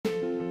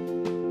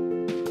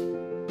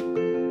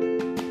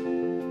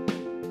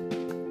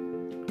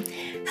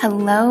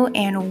Hello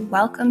and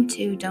welcome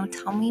to Don't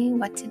Tell Me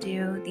What to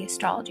Do, the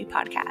astrology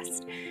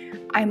podcast.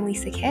 I'm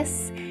Lisa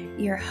Kiss,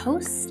 your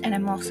host, and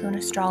I'm also an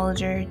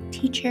astrologer,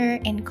 teacher,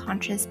 and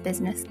conscious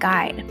business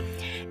guide.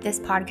 This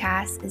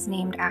podcast is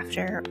named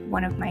after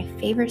one of my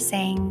favorite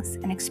sayings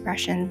and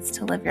expressions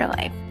to live your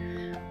life.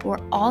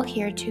 We're all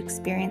here to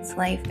experience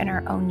life in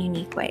our own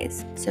unique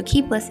ways. So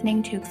keep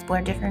listening to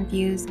explore different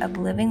views of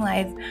living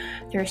life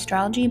through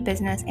astrology,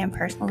 business, and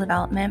personal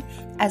development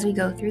as we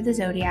go through the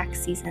zodiac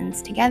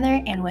seasons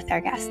together and with our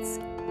guests.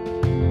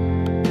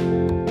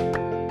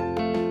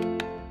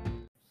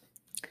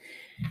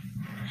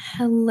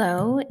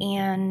 Hello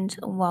and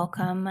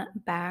welcome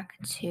back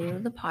to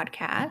the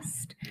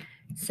podcast.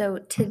 So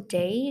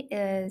today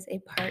is a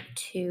part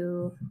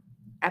 2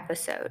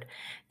 episode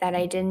that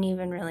I didn't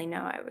even really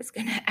know I was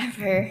going to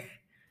ever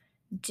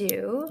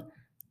do.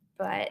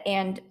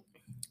 And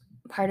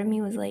part of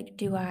me was like,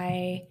 do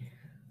I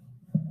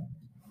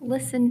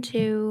listen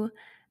to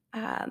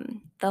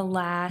the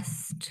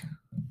last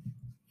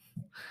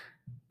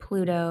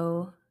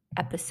Pluto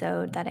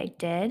episode that I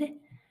did,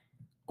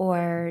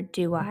 or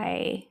do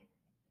I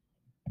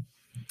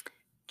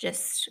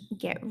just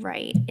get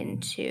right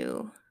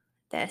into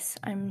this?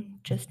 I'm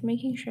just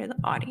making sure the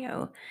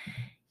audio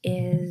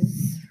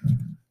is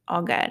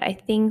all good. I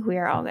think we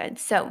are all good.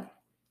 So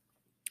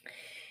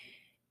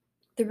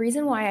the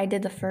reason why I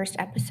did the first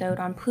episode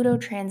on Pluto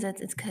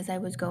transits is because I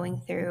was going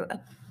through a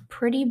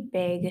pretty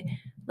big,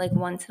 like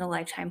once in a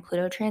lifetime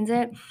Pluto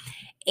transit,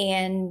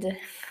 and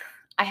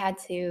I had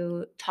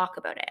to talk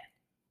about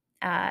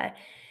it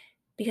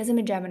because I'm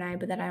a Gemini,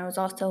 but then I was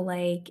also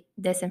like,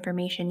 this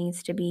information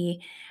needs to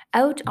be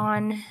out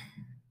on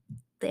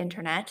the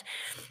internet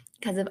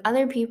because if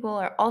other people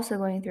are also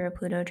going through a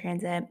Pluto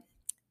transit,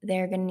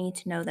 they're going to need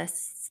to know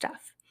this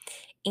stuff.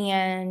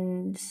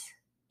 And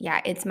yeah,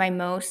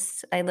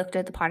 I looked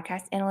at the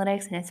podcast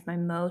analytics and it's my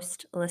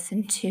most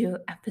listened to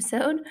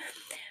episode.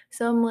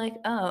 So I'm like,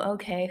 oh,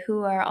 okay,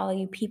 who are all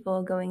you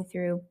people going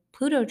through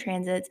Pluto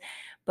transits?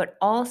 But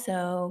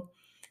also,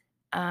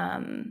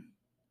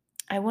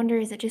 I wonder,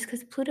 is it just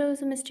because Pluto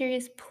is a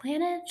mysterious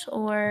planet,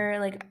 or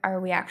like, are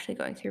we actually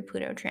going through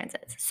Pluto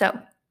transits? So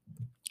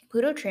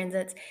Pluto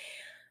transits,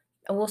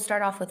 we'll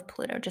start off with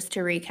Pluto just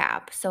to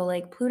recap. So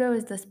like Pluto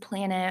is this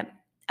planet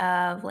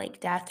of like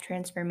death,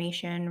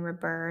 transformation,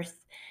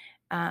 rebirth,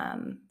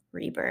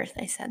 rebirth.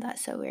 I said that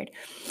so weird.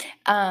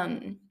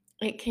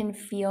 It can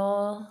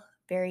feel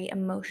very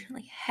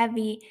emotionally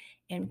heavy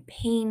and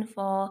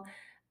painful.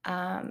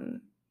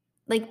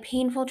 Like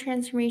painful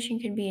transformation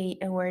could be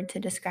a word to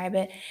describe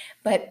it,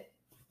 but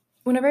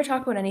whenever I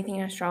talk about anything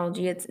in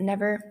astrology, it's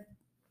never,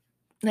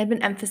 and I've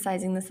been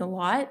emphasizing this a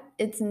lot,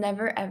 it's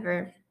never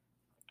ever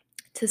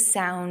to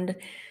sound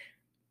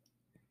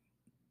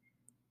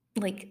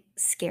like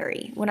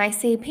scary. When I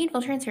say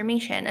painful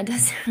transformation, it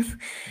doesn't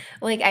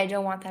like I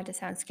don't want that to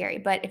sound scary.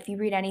 But if you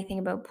read anything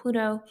about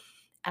Pluto,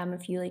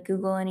 if you like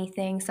Google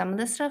anything, some of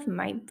this stuff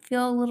might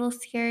feel a little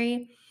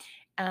scary.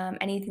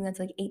 Anything that's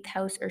like 8th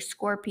house or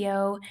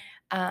Scorpio,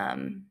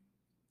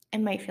 it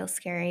might feel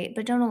scary,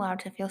 but don't allow it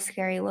to feel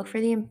scary. Look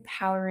for the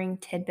empowering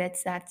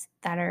tidbits that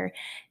are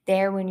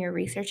there when you're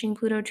researching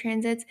Pluto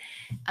transits.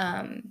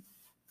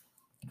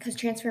 Because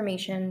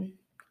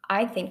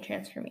I think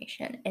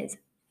transformation is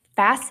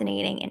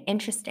fascinating and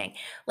interesting.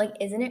 Like,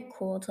 isn't it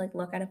cool to like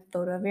look at a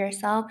photo of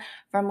yourself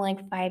from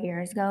like 5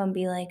 years ago and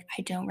be like,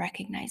 I don't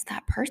recognize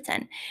that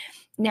person.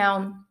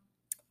 Now,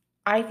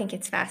 I think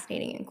it's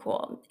fascinating and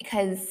cool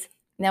because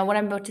now what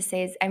I'm about to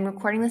say is I'm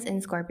recording this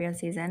in Scorpio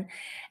season,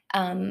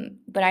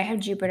 but I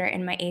have Jupiter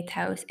in my 8th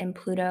house and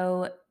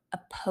Pluto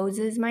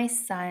opposes my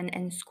sun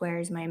and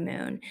squares my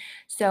moon.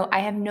 So I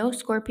have no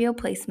Scorpio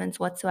placements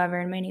whatsoever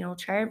in my natal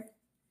chart,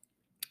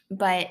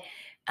 but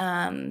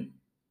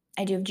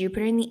I do have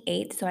Jupiter in the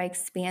 8th, so I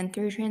expand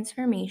through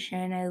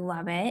transformation. I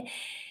love it.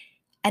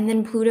 And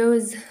then Pluto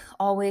is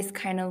always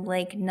kind of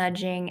like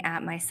nudging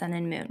at my sun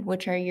and moon,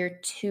 which are your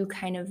two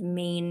kind of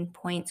main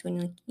points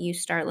when you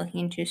start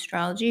looking into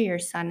astrology, your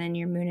sun and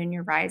your moon and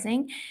your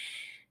rising.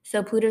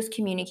 So Pluto's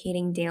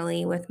communicating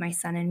daily with my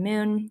sun and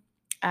moon,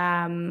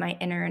 my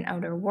inner and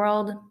outer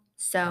world.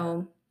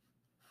 So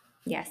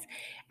yes,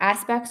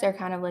 aspects are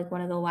kind of like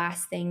one of the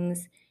last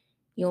things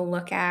you'll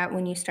look at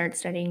when you start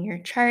studying your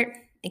chart.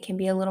 It can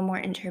be a little more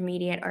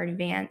intermediate or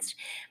advanced,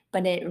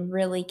 but it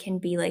really can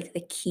be like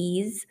the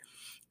keys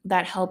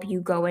that help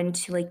you go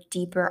into like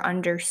deeper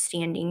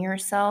understanding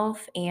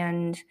yourself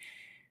and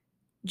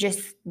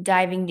just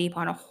diving deep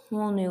on a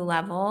whole new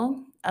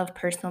level of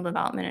personal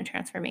development and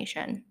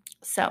transformation.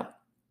 So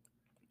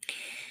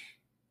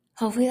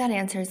hopefully that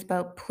answers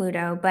about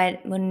Pluto.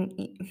 But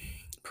when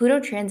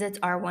Pluto transits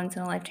are once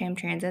in a lifetime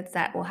transits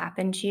that will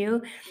happen to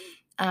you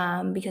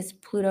because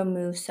Pluto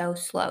moves so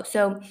slow.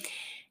 So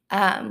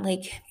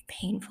like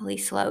painfully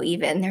slow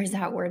even. There's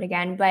that word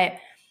again. But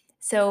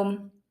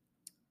so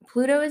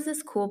Pluto is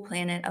this cool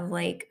planet of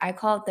like, I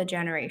call it the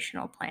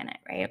generational planet,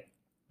 right?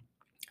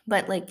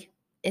 But like,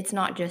 it's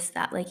not just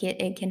that. Like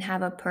it can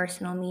have a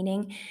personal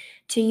meaning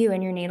to you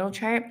in your natal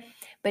chart.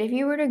 But if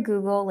you were to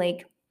Google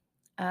like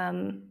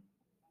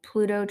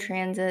Pluto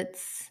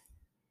transits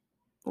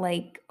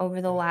like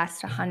over the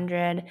last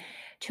 100,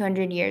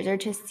 200 years, or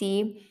to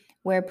see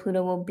where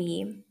Pluto will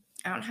be.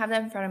 I don't have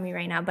that in front of me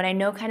right now, but I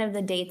know kind of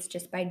the dates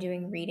just by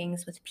doing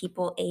readings with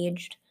people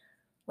aged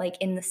like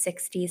in the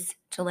 60s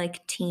to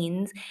like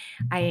teens.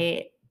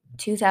 I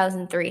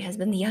 2003 has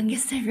been the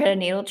youngest I've read a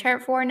natal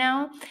chart for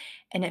now,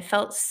 and it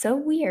felt so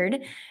weird.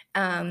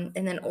 And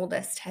then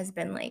oldest has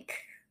been like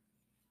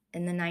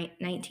in the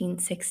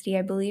 1960,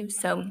 I believe.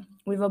 So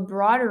we have a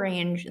broad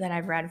range that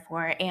I've read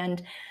for,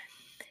 and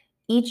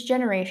each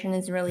generation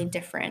is really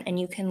different. And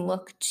you can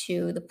look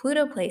to the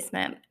Pluto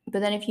placement,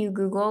 but then if you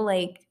Google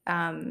like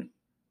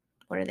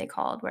what are they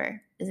called?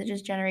 Where is it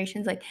just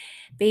generations like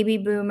baby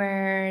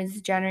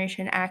boomers,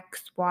 Generation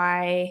X,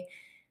 Y,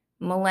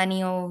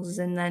 millennials,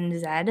 and then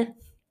Z?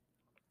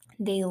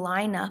 They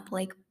line up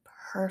like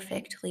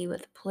perfectly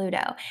with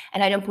Pluto.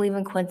 And I don't believe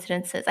in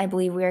coincidences. I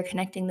believe we are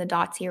connecting the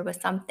dots here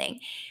with something.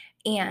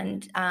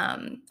 And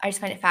I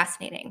just find it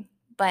fascinating.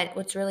 But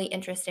what's really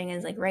interesting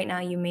is like right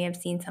now, you may have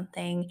seen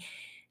something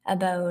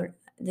about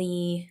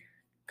the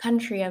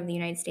country of the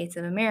United States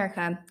of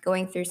America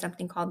going through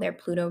something called their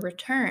Pluto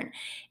return.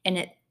 And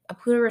a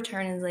Pluto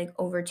return is like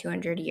over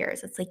 200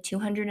 years. It's like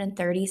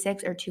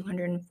 236 or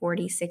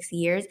 246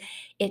 years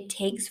it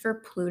takes for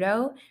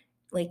Pluto,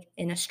 like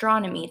in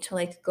astronomy, to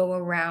like go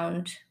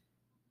around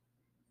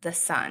the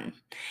sun.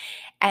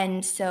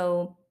 And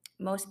so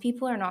most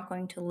people are not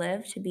going to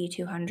live to be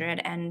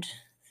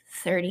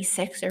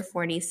 236 or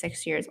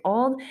 46 years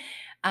old.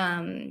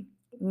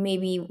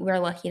 Maybe we're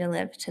lucky to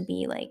live to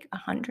be like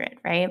 100,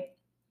 right?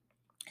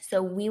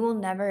 So we will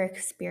never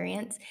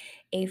experience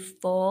a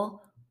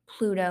full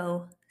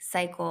Pluto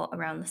cycle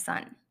around the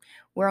sun.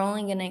 We're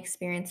only going to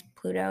experience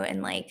Pluto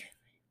in like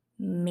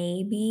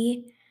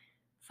maybe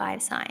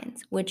 5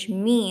 signs, which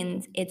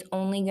means it's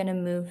only going to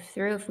move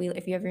through if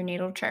you have your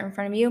natal chart in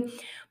front of you,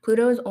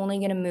 Pluto is only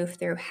going to move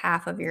through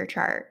half of your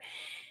chart.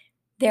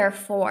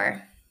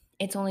 Therefore,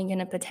 it's only going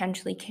to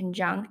potentially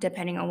conjunct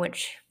depending on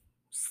which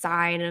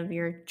side of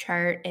your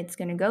chart it's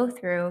going to go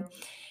through.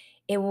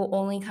 It will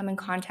only come in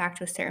contact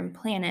with certain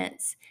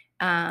planets.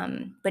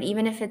 But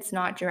even if it's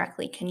not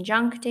directly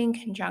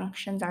conjuncting,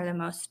 conjunctions are the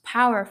most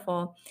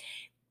powerful.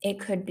 It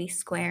could be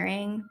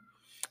squaring,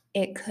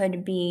 it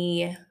could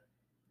be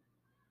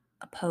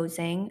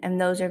opposing,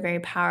 and those are very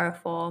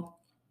powerful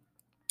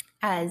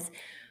as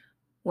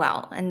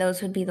well. And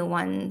those would be the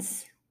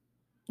ones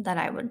that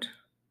I would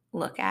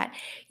look at.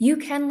 You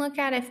can look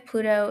at if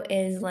Pluto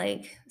is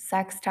like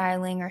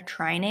sextiling or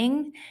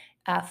trining,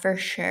 for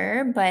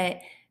sure, but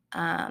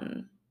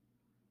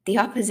the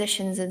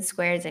oppositions and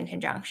squares and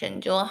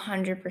conjunctions, you'll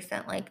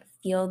 100% like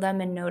feel them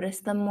and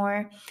notice them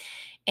more.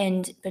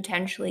 And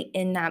potentially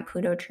in that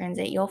Pluto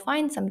transit, you'll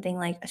find something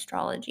like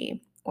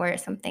astrology or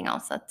something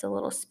else that's a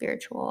little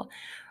spiritual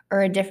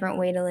or a different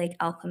way to like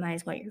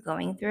alchemize what you're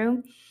going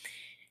through.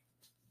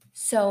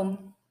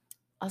 So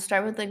I'll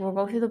start with like, we'll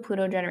go through the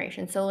Pluto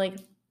generation. So like,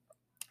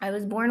 I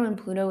was born when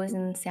Pluto was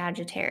in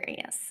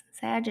Sagittarius.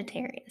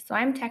 So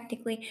I'm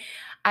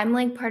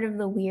like part of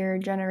the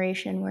weird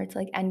generation where it's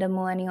like end of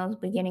millennials,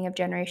 beginning of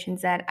Generation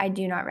Z. I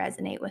do not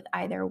resonate with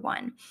either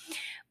one.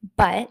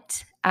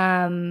 But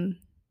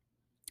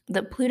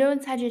the Pluto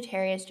and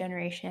Sagittarius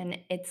generation,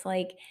 it's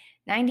like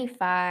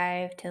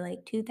 95 to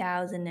like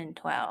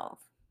 2012.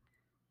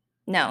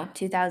 No,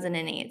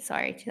 2008.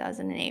 Sorry,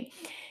 2008.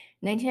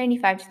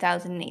 1995,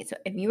 2008. So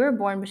if you were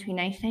born between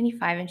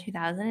 1995 and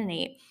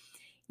 2008,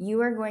 you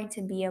are going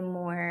to be a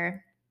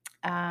more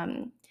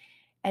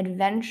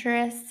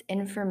adventurous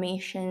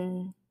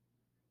information,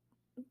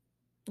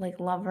 like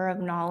lover of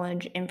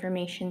knowledge,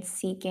 information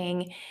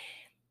seeking.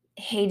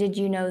 Hey, did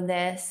you know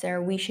this?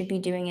 Or we should be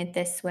doing it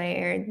this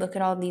way, or look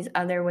at all these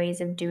other ways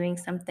of doing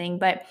something.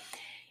 But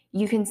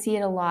you can see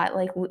it a lot,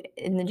 like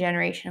in the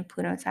generation of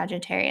Pluto and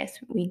Sagittarius.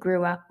 We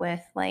grew up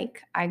with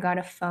like, I got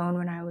a phone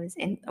when I was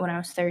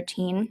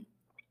 13,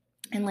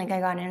 and like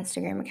I got an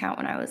Instagram account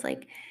when I was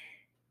like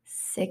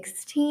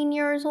 16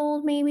 years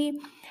old, maybe.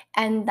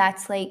 And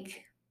that's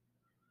like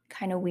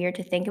kind of weird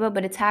to think about,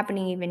 but it's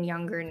happening even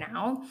younger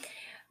now.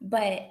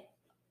 But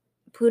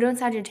Pluto and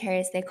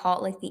Sagittarius, they call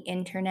it like the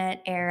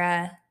internet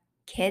era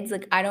kids.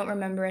 Like, I don't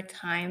remember a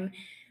time.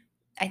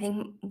 I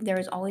think there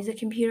was always a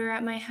computer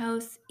at my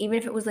house, even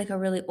if it was like a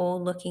really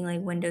old looking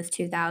like Windows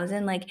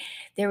 2000. Like,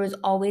 there was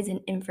always an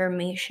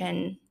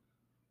information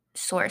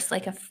source,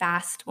 like a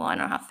fast one.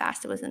 I don't know how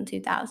fast it was in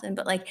 2000,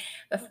 but like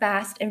a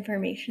fast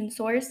information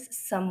source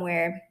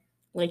somewhere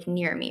like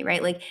near me,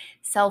 right? Like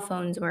cell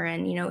phones were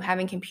in,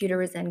 having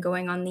computers and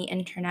going on the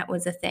internet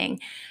was a thing.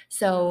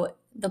 So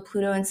the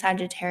Pluto and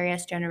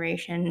Sagittarius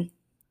generation,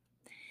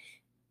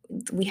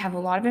 we have a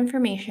lot of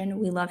information.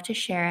 We love to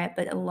share it,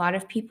 but a lot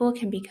of people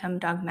can become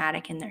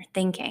dogmatic in their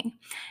thinking.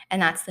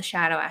 And that's the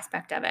shadow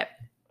aspect of it.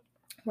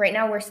 Right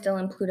now, we're still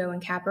in Pluto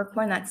and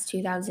Capricorn. That's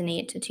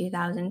 2008 to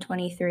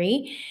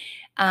 2023.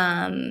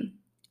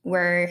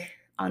 We're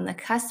on the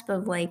cusp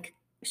of like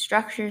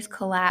structures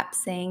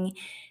collapsing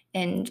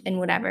and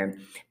whatever.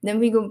 Then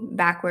we go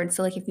backwards.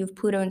 So like if you have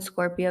Pluto and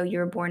Scorpio, you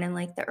were born in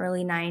like the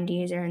early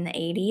 90s or in the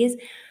 80s,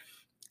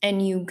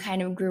 and you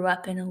kind of grew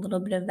up in a little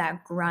bit of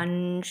that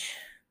grunge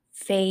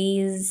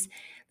phase.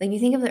 Like if you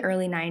think of the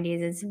early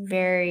 90s, it's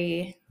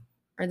very,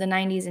 or the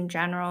 90s in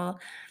general,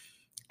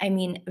 I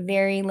mean,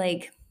 very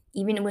like,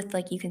 even with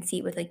like, you can see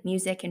it with like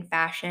music and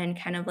fashion,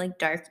 kind of like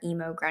dark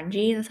emo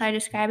grungy, that's how I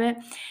describe it.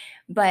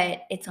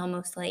 But it's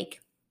almost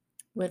like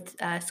with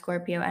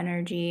Scorpio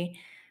energy,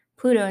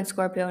 Pluto and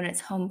Scorpio in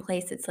its home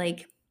place, it's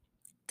like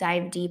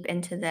dive deep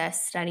into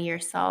this, study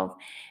yourself.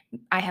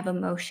 I have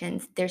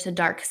emotions. There's a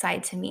dark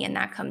side to me, and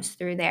that comes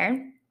through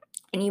there.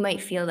 And you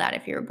might feel that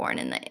if you were born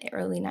in the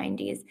early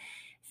 90s.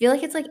 I feel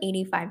like it's like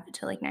 85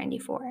 to like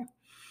 94.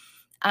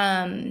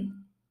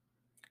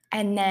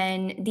 And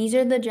then these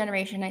are the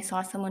generation, I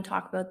saw someone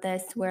talk about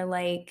this where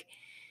like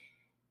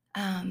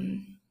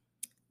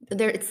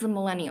there it's the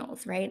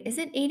millennials, right? Is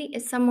it 80?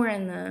 It's somewhere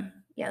in the,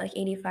 yeah, like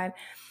 85.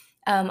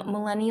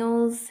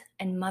 Millennials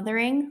and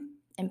mothering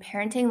and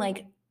parenting,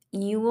 like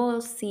you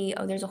will see,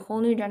 oh, there's a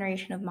whole new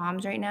generation of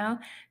moms right now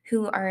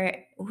who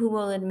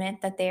will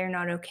admit that they are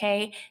not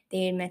okay.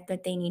 They admit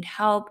that they need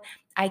help.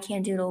 I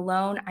can't do it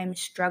alone. I'm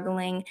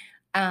struggling.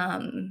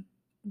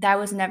 That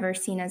was never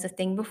seen as a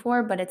thing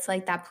before, but it's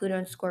like that Pluto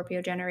and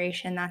Scorpio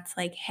generation that's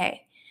like,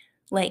 hey,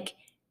 like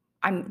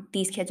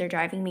these kids are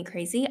driving me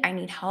crazy. I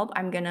need help.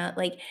 I'm gonna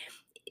like,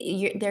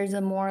 there's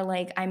a more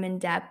like, I'm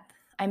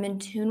in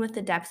tune with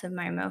the depths of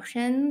my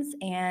emotions,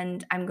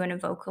 and I'm going to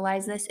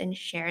vocalize this and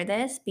share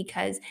this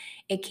because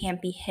it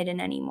can't be hidden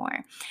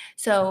anymore.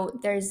 So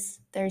there's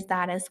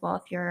that as well.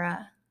 If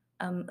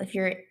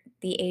you're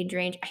the age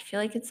range, I feel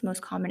like it's the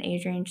most common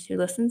age range who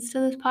listens to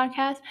this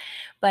podcast.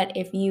 But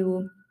if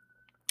you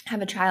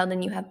have a child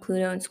and you have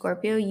Pluto and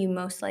Scorpio, you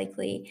most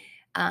likely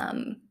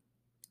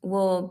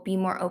will be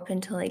more open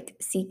to like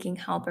seeking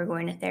help or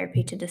going to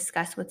therapy to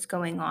discuss what's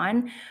going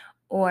on,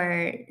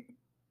 or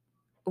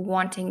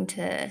wanting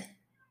to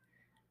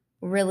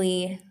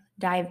really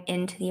dive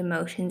into the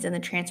emotions and the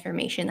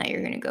transformation that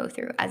you're going to go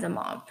through as a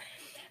mom.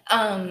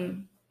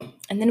 And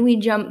then we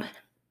jump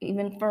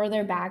even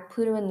further back.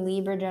 Pluto and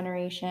Libra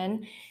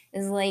generation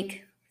is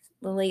like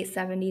the late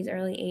 70s,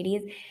 early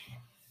 80s.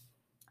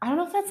 I don't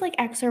know if that's like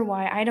X or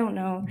Y. I don't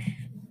know.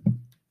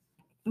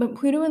 But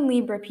Pluto and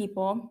Libra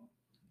people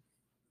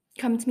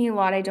come to me a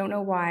lot. I don't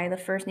know why. The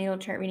first natal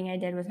chart reading I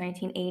did was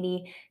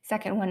 1980,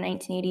 second one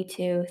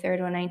 1982, third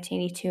one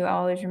 1982. I'll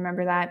always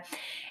remember that.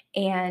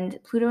 And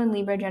Pluto and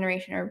Libra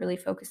generation are really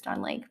focused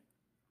on like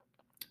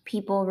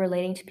people,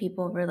 relating to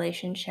people,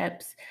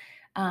 relationships,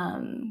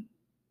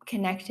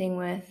 connecting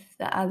with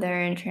the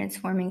other and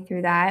transforming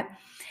through that.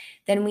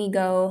 Then we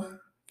go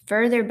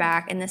further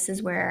back, and this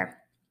is where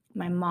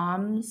my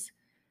mom's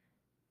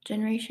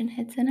generation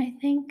hits in, I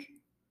think.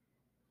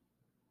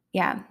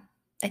 Yeah,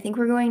 I think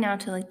we're going now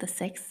to like the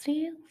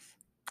 60s.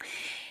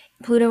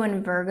 Pluto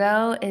in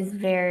Virgo is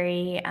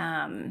very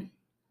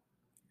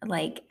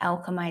like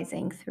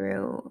alchemizing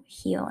through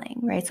healing,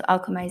 right? So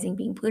alchemizing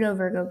being Pluto,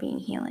 Virgo being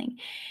healing.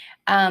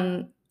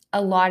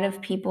 A lot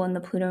of people in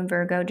the Pluto and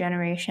Virgo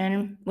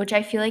generation, which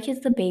I feel like is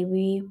the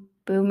baby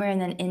boomer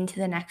and then into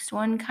the next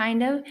one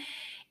kind of,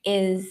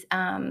 is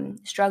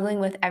struggling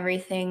with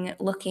everything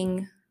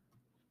looking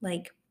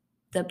like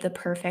the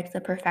perfect,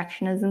 the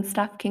perfectionism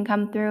stuff can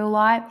come through a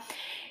lot.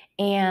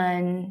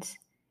 And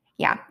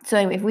yeah, so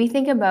anyway, if we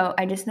think about,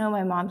 I just know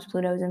my mom's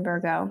Pluto's in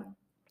Virgo,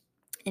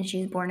 and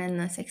she's born in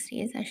the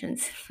 60s. I shouldn't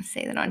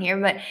say that on here,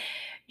 but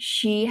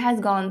she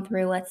has gone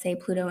through, let's say,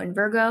 Pluto in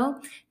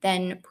Virgo,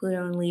 then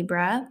Pluto in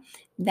Libra,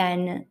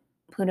 then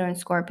Pluto in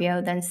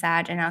Scorpio, then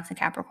Sag, and now it's in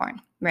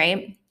Capricorn,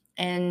 right?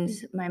 And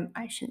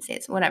I shouldn't say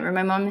it's whatever.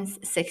 My mom is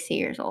 60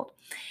 years old.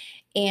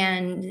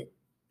 And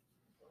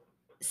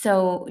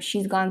so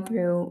she's gone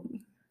through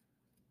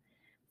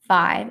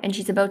 5, and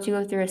she's about to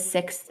go through a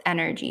 6th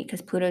energy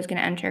because Pluto is going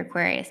to enter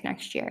Aquarius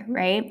next year,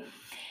 right?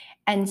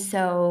 And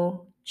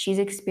so she's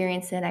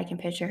experienced it. I can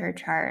picture her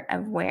chart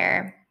of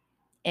where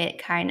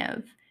it kind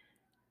of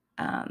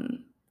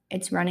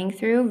it's running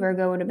through.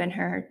 Virgo would have been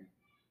her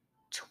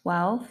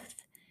 12th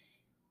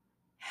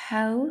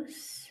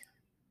house.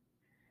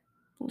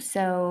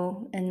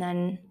 So,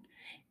 and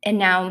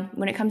now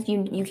when it comes to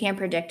you can't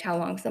predict how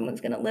long someone's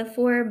going to live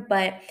for,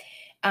 but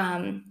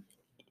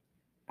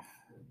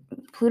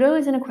Pluto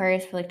is in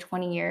Aquarius for like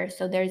 20 years.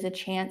 So there's a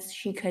chance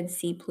she could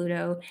see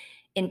Pluto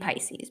in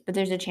Pisces, but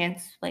there's a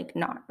chance like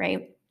not,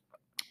 right?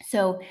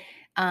 So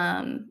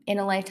in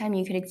a lifetime,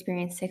 you could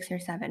experience 6 or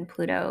 7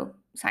 Pluto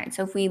signs.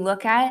 So if we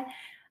look at,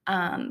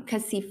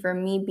 because see, for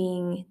me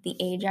being the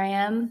age I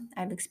am,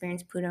 I've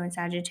experienced Pluto in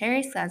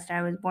Sagittarius, that's what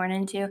I was born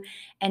into,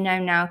 and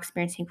I'm now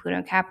experiencing Pluto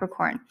in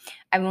Capricorn.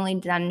 I've only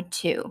done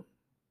 2,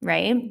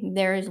 right?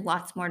 There's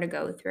lots more to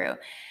go through.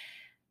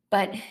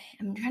 But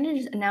I'm trying to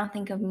just now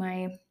think of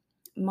my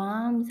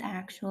mom's,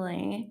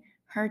 actually,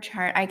 her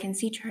chart. I can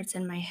see charts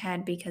in my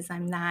head because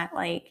I'm that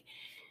like,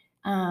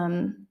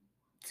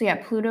 so yeah,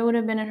 Pluto would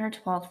have been in her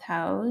 12th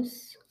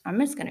house. I'm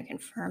just going to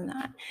confirm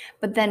that.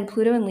 But then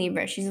Pluto in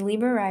Libra, she's a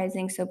Libra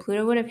rising. So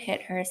Pluto would have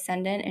hit her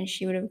ascendant and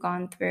she would have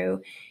gone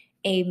through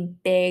a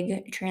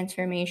big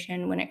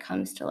transformation when it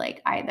comes to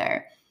like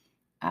either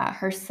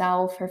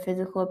herself, her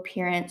physical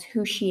appearance,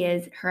 who she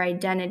is, her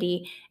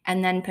identity,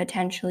 and then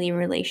potentially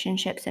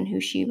relationships and who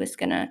she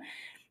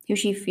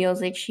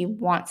feels like she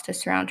wants to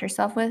surround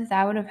herself with.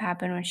 That would have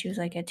happened when she was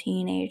like a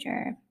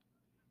teenager.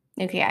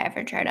 Okay, I have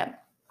her chart up.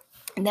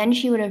 And then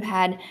she would have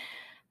had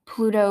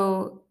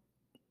Pluto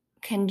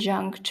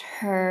conjunct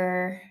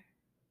her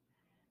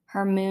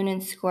moon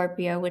in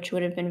Scorpio, which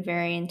would have been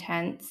very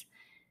intense.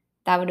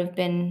 That would have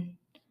been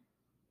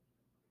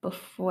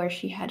before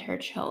she had her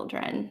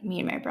children, me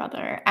and my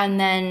brother. And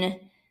then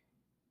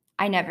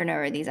I never know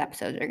where these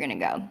episodes are going to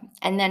go.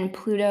 And then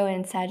Pluto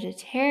in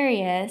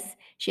Sagittarius,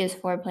 she has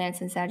 4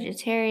 planets in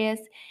Sagittarius.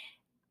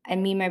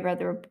 And me and my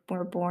brother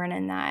were born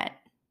in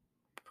that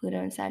Pluto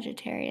and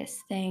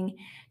Sagittarius thing.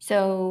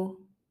 So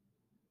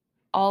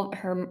all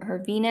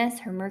her Venus,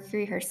 her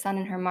Mercury, her Sun,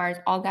 and her Mars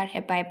all got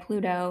hit by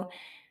Pluto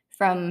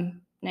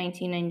from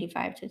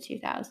 1995 to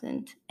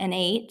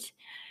 2008.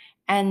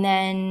 And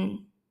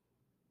then,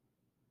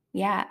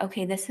 yeah,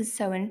 okay, this is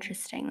so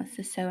interesting.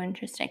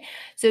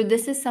 So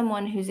this is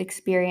someone who's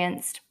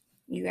experienced,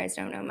 you guys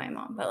don't know my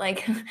mom, but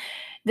like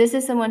this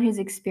is someone who's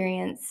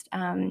experienced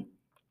her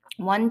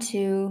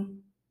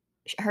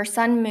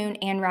sun, moon,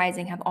 and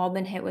rising have all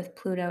been hit with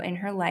Pluto in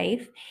her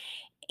life.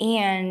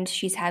 And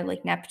she's had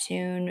like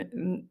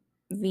Neptune,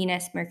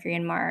 Venus, Mercury,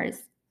 and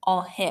Mars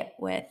all hit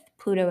with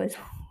Pluto as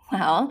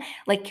well,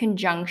 like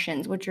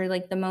conjunctions, which are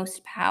like the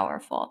most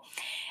powerful.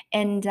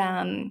 And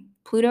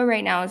Pluto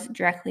right now is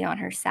directly on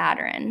her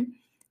Saturn.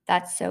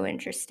 That's so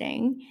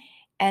interesting.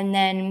 And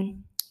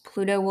then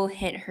Pluto will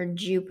hit her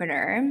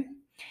Jupiter.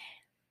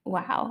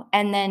 Wow.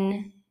 And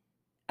then,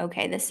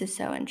 okay, this is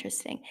so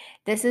interesting.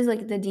 This is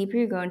like the deeper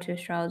you go into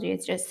astrology,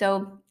 it's just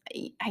so,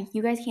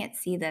 you guys can't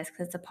see this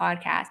because it's a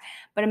podcast,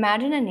 but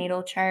imagine a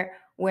natal chart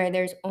where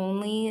there's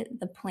only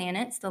the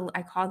planets,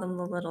 I call them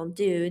the little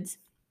dudes,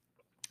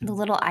 the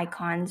little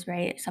icons,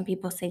 right? Some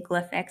people say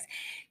glyphics.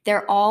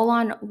 They're all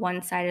on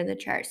one side of the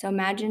chart. So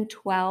imagine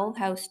 12,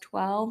 house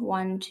 12,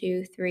 1,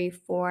 2, 3,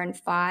 4, and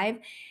 5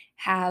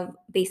 have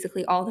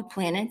basically all the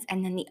planets.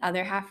 And then the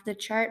other half of the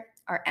chart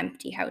are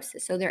empty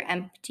houses. So they're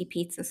empty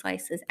pizza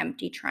slices,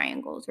 empty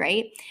triangles,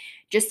 right?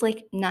 Just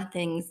like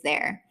nothing's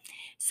there.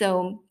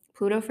 So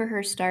Pluto for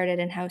her started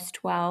in house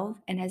 12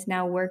 and has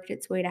now worked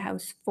its way to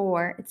house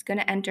 4. It's going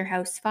to enter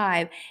house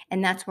 5.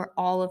 And that's where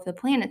all of the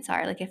planets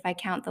are. Like if I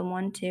count them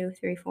 1, 2,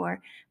 3,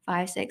 4,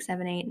 5, 6,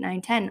 7, 8,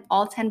 9, 10,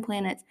 all 10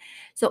 planets.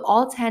 So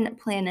all 10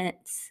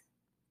 planets,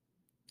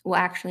 well,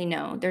 actually,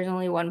 no, there's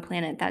only one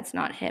planet that's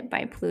not hit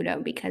by Pluto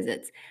because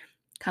it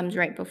comes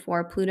right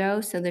before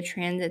Pluto. So the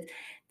transits,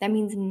 that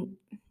means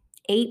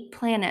 8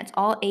 planets,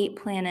 all 8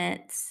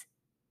 planets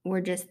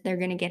they're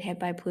going to get hit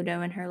by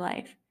Pluto in her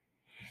life.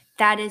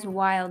 That is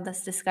wild,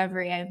 this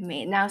discovery I've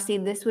made. Now, see,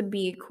 this would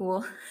be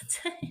cool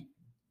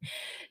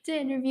to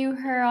interview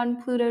her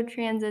on Pluto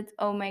transits.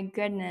 Oh my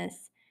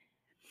goodness.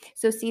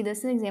 So see, this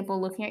is an example,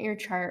 looking at your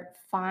chart,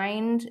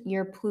 find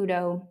your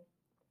Pluto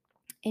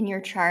in your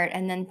chart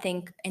and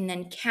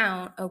then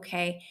count,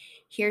 okay,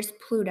 here's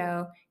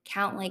Pluto,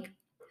 count like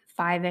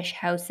 5-ish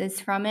houses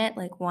from it,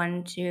 like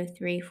 1, 2,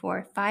 3,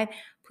 4, 5.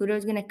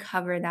 Pluto's going to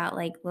cover that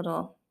like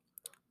little,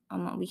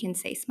 we can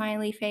say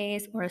smiley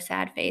face or a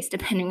sad face,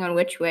 depending on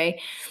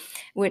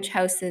which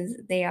houses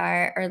they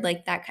are, or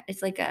like that.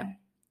 It's like I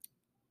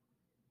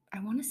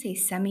want to say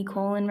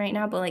semicolon right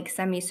now, but like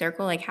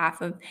semicircle, like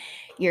half of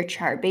your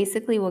chart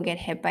basically will get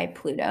hit by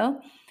Pluto.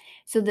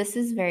 So this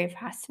is very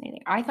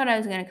fascinating. I thought I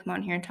was going to come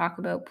on here and talk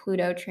about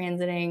Pluto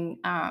transiting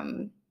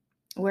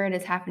where it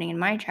is happening in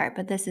my chart,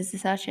 but this is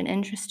such an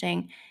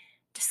interesting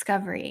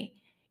discovery.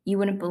 You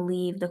wouldn't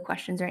believe the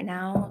questions right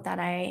now that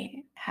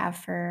I have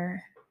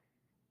for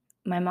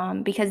my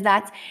mom, because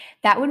that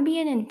would be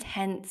an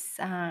intense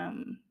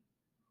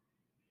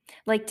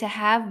like to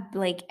have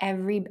like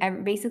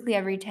basically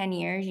every 10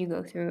 years you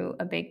go through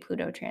a big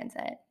Pluto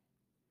transit.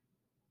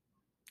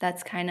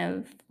 That's kind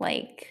of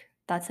like,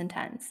 that's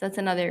intense. That's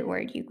another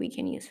word we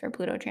can use for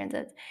Pluto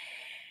transits.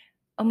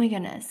 Oh my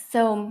goodness.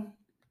 So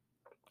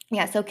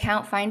yeah, so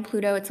find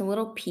Pluto. It's a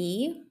little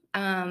P.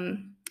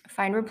 Find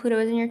where Pluto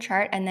is in your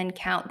chart and then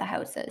count the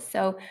houses.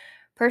 So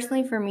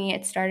personally for me,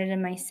 it started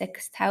in my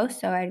 6th house.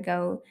 So I'd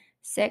go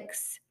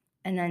 6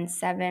 and then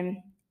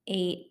 7,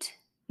 8,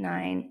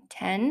 9,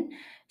 10.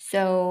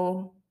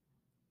 So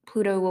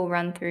Pluto will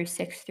run through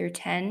 6 through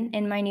 10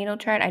 in my natal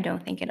chart. I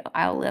don't think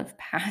I'll live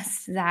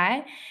past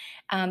that.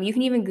 You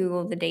can even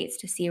Google the dates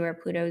to see where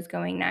Pluto is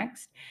going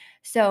next.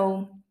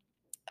 So,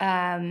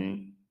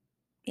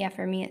 yeah,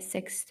 for me it's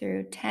 6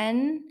 through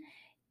 10,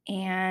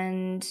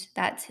 and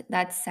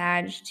that's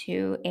Sag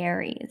to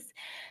Aries.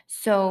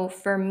 So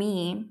for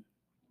me,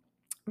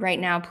 right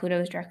now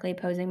Pluto is directly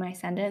opposing my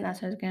ascendant.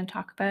 That's what I was going to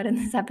talk about in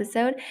this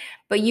episode.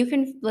 But you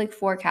can like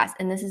forecast,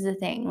 and this is the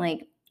thing,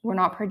 like We're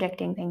not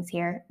predicting things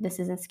here. This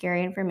isn't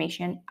scary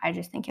information. I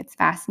just think it's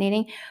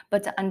fascinating.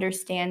 But to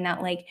understand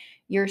that, like,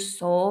 your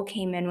soul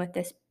came in with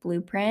this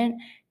blueprint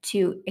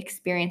to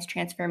experience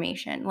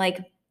transformation. Like,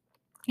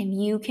 if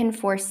you can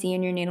foresee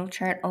in your natal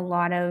chart a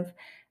lot of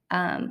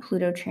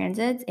Pluto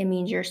transits, it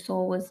means your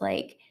soul was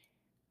like,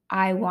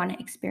 I want to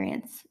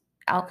experience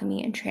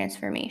alchemy and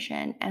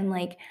transformation. And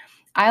like,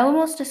 I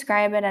almost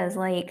describe it as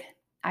like,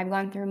 I've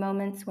gone through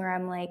moments where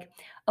I'm like,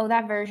 oh,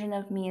 that version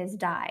of me has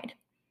died.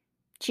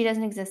 She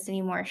doesn't exist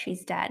anymore.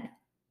 She's dead.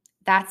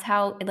 That's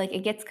how, like,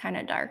 it gets kind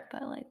of dark,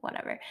 but like,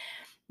 whatever.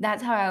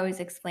 That's how I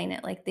always explain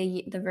it. Like,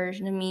 the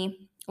version of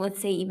me,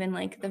 let's say even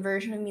like the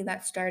version of me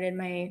that started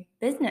my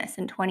business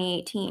in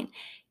 2018.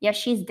 Yes,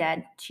 she's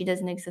dead. She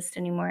doesn't exist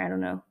anymore. I don't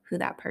know who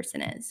that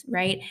person is,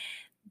 right?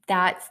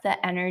 That's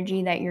the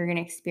energy that you're going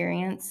to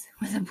experience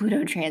with a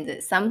Pluto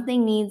transit.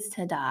 Something needs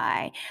to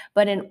die,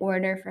 but in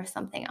order for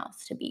something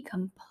else to be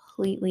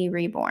completely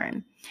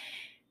reborn.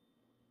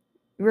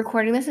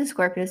 Recording this in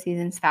Scorpio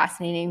season is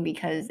fascinating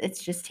because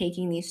it's just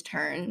taking these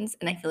turns,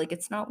 and I feel like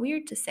it's not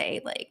weird to say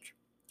like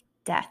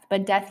death,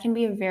 but death can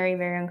be a very,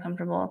 very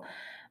uncomfortable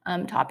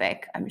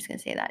topic. I'm just going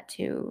to say that,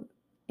 to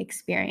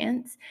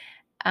experience.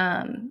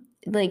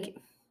 Like,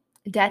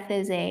 death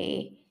is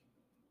a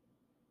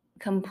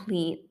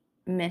complete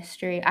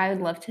mystery. I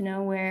would love to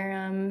know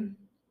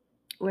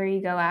where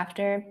you go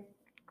after.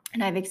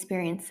 And I've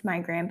experienced my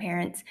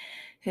grandparents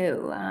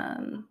who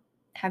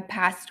have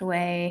passed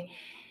away.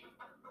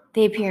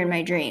 They appear in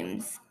my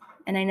dreams,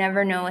 and I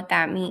never know what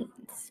that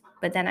means.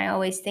 But then I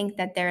always think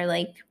that they're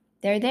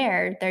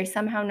there. They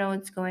somehow know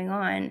what's going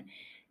on.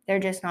 They're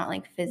just not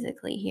like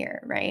physically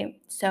here, right?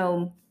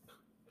 So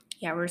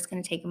yeah, we're just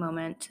gonna take a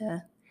moment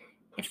to,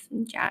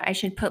 I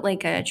should put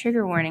like a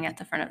trigger warning at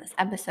the front of this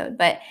episode,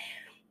 but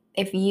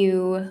if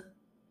you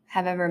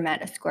have ever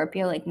met a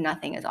Scorpio, like,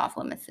 nothing is off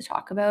limits to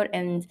talk about.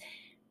 And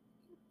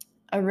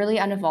a really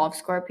unevolved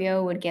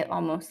Scorpio would get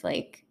almost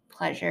like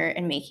pleasure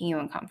in making you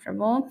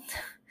uncomfortable.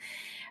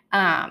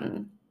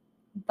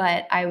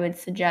 But I would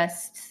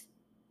suggest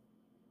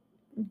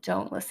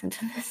don't listen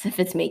to this if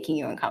it's making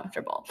you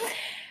uncomfortable.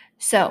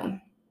 So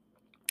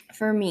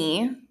for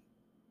me,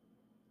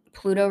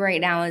 Pluto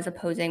right now is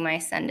opposing my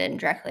ascendant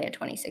directly at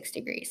 26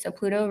 degrees. So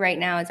Pluto right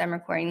now, as I'm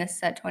recording this,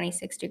 is at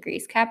 26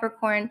 degrees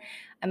Capricorn.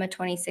 I'm a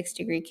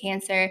 26-degree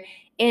Cancer.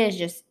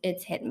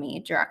 It's hit me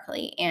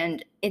directly.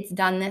 And it's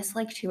done this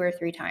like 2 or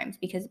 3 times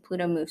because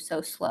Pluto moves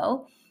so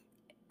slow.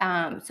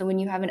 So when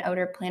you have an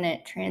outer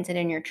planet transit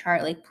in your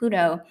chart like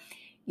Pluto,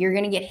 you're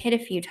going to get hit a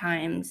few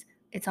times.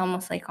 It's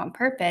almost like on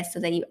purpose so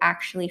that you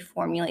actually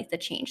formulate the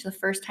change. The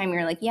first time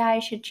you're like, yeah, I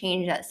should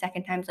change that.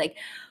 Second time's like,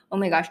 oh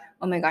my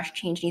gosh,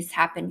 change needs to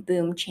happen.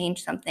 Boom,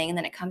 change something. And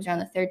then it comes around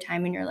the third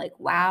time and you're like,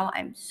 wow,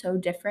 I'm so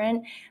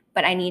different,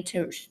 but I need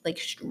to like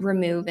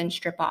remove and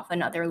strip off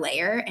another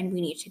layer and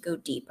we need to go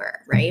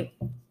deeper, right?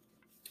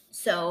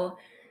 So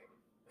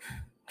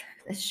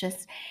it's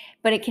just,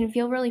 but it can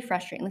feel really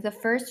frustrating. Like the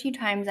first few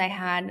times I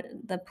had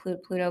the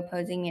Pluto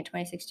opposing me at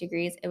 26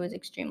 degrees, it was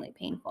extremely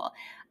painful.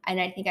 And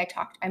I think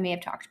I may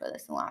have talked about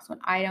this in the last one.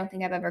 I don't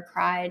think I've ever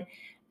cried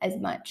as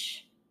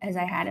much as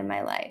I had in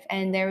my life.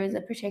 And there was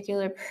a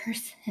particular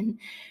person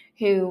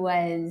who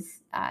was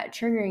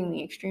triggering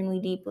me extremely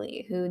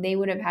deeply, who they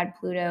would have had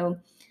Pluto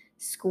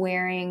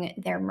squaring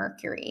their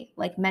Mercury.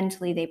 Like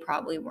mentally, they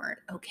probably weren't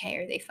okay,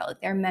 or they felt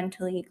like they're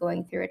mentally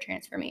going through a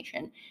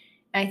transformation.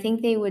 I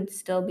think they would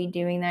still be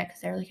doing that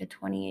because they're like a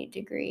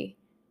 28-degree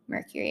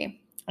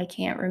Mercury. I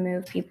can't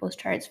remove people's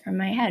charts from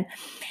my head.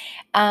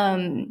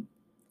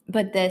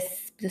 But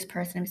this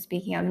person I'm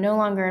speaking of, no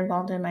longer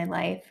involved in my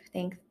life.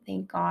 Thank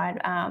God.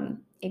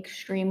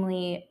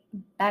 Extremely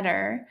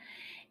better.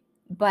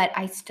 But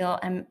I still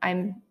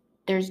I'm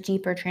there's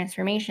deeper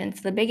transformations.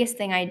 So the biggest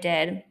thing I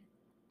did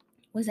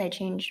was I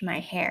changed my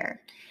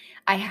hair.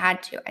 I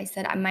had to. I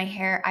said my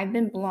hair, I've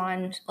been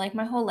blonde like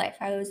my whole life.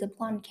 I was a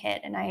blonde kid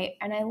and I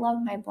love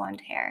my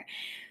blonde hair.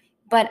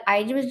 But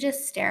I was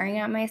just staring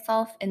at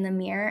myself in the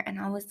mirror and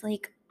I was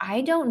like,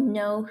 I don't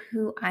know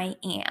who I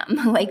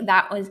am. Like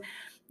that was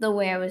the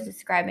way I was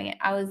describing it.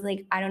 I was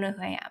like, I don't know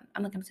who I am.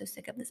 I'm like, I'm so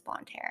sick of this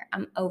blonde hair.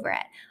 I'm over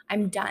it.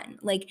 I'm done.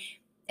 Like,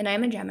 and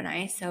I'm a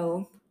Gemini,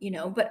 so,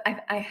 but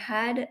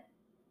I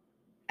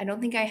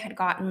don't think I had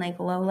gotten like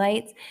low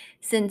lights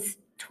since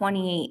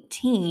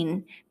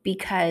 2018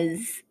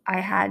 because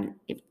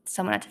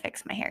someone had to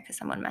fix my hair because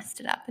someone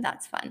messed it up, but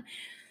that's fun.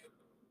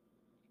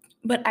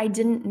 But I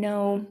didn't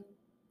know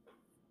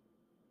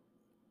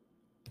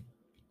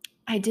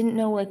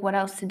like what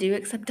else to do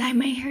except dye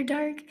my hair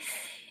dark.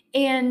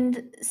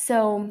 And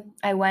so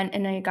I went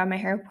and I got my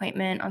hair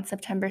appointment on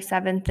September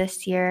 7th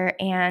this year,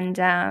 and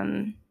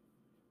I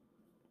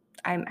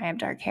have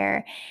dark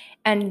hair.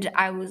 And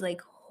I was like,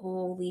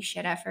 holy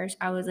shit, at first.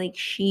 I was like,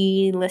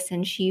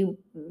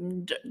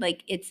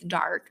 like, it's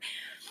dark.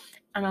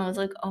 And I was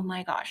like, oh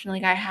my gosh. And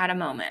like, I had a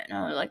moment and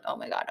I was like, oh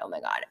my God.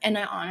 And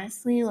I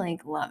honestly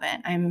like love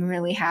it. I'm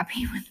really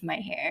happy with my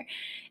hair.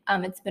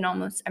 I'm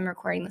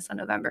recording this on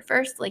November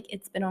 1st. Like,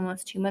 it's been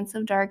almost 2 months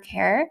of dark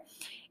hair.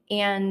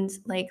 And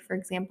like, for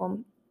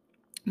example,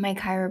 my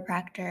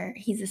chiropractor,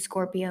 he's a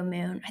Scorpio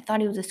moon. I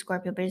thought he was a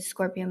Scorpio, but he's a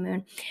Scorpio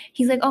moon.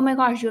 He's like, oh my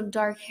gosh, you have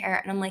dark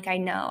hair. And I'm like, I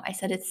know. I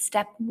said, it's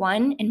step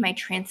one in my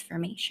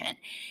transformation.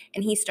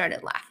 And he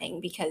started laughing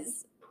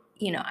because,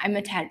 I'm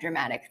a tad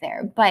dramatic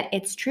there, but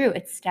it's true.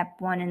 It's step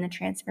one in the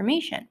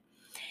transformation.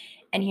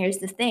 And here's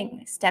the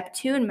thing, step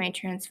two in my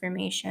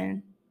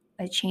transformation,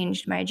 I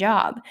changed my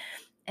job.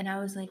 And I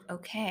was like,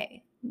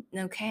 okay,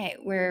 I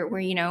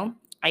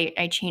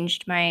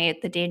changed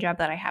the day job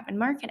that I have in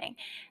marketing.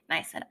 And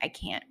I said, I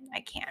can't,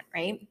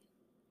 right?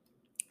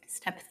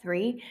 Step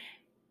three,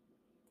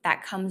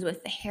 that comes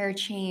with the hair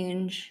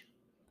change,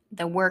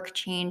 the work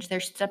change.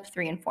 There's step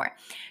 3 and 4.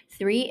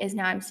 3 is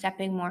now I'm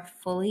stepping more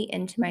fully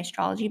into my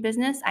astrology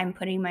business. I'm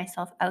putting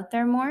myself out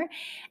there more.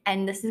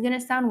 And this is going to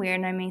sound weird,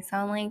 and I may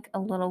sound like a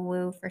little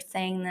woo for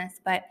saying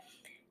this, but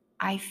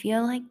I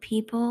feel like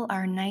people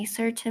are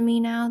nicer to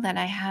me now that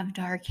I have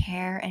dark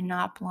hair and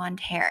not blonde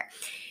hair.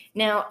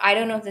 Now, I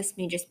don't know if this is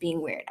me just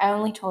being weird. I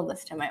only told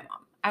this to my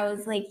mom. I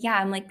was like, yeah,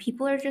 I'm like,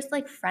 people are just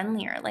like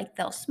friendlier. Like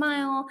they'll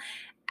smile.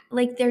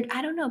 Like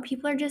I don't know,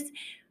 people are just,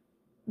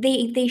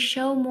 they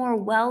show more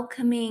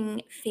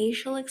welcoming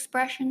facial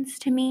expressions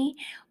to me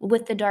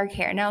with the dark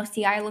hair. Now,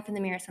 see, I look in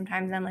the mirror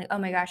sometimes and I'm like, oh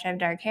my gosh, I have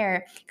dark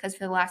hair, because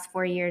for the last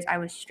 4 years I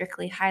was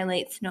strictly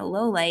highlights, no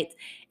lowlights.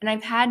 And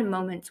I've had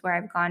moments where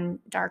I've gone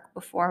dark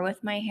before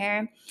with my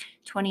hair,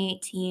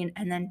 2018,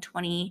 and then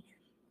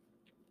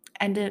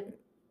end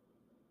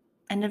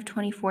of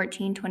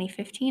 2014,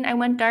 2015, I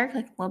went dark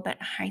like a little bit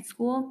in high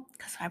school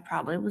because I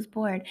probably was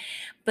bored.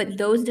 But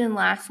those didn't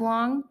last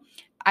long.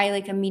 I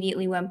like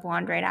immediately went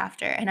blonde right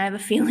after. And I have a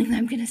feeling that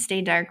I'm going to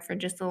stay dark for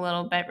just a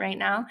little bit right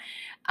now.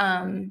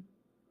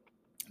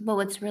 But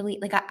what's really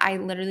like, I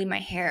literally, my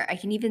hair, I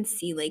can even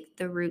see like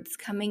the roots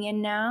coming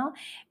in now,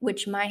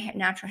 which my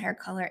natural hair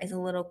color is a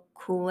little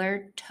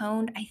cooler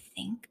toned, I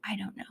think. I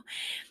don't know.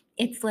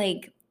 It's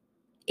like,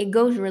 it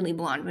goes really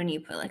blonde when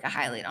you put like a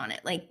highlight on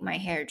it. Like my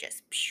hair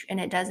just, and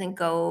it doesn't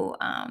go,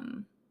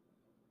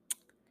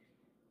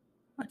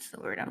 what's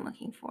the word I'm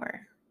looking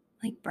for?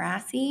 Like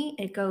brassy.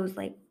 It goes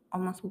like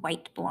almost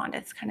white blonde.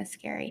 It's kind of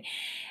scary.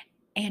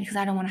 And because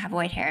I don't want to have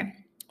white hair.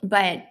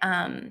 But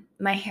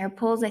my hair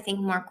pulls, I think,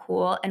 more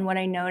cool. And what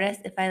I noticed,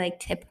 if I like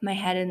tip my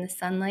head in the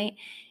sunlight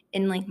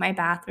in like my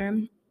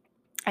bathroom,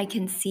 I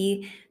can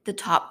see the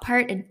top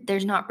part.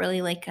 There's not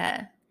really like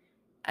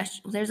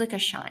there's like a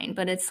shine,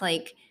 but it's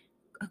like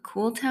a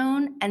cool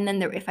tone. And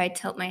then if I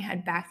tilt my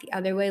head back the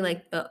other way,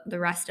 like the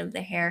rest of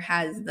the hair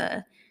has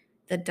the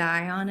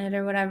dye on it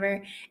or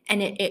whatever,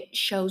 and it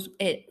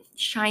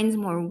shines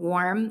more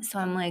warm. So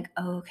I'm like,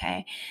 oh,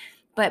 okay.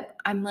 But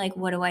I'm like,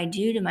 what do I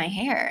do to my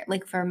hair?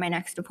 Like for my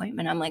next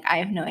appointment, I'm like, I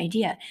have no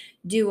idea.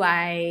 Do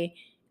I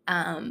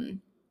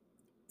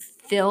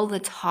fill the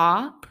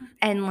top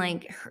and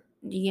like,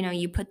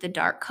 you put the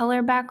dark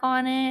color back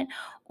on it?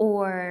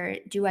 Or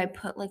do I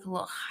put like a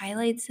little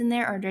highlights in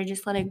there? Or do I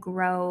just let it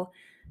grow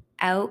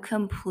out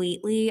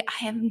completely?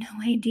 I have no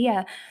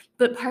idea.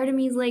 But part of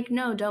me is like,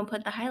 no, don't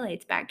put the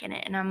highlights back in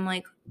it. And I'm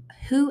like,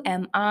 who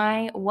am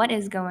I? What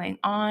is going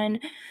on?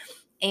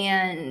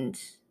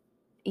 And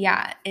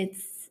yeah,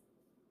 it's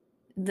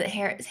the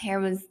hair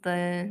was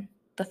the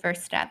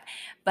first step.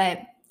 But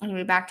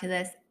anyway, back to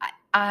this.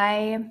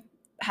 I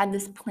had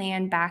this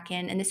plan back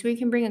in, and this way you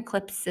can bring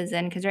eclipses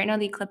in, because right now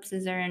the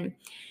eclipses are in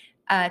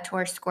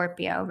Taurus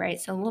Scorpio, right?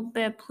 So a little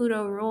bit of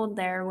Pluto ruled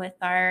there with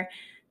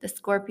the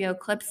Scorpio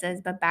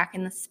eclipses. But back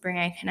in the spring,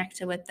 I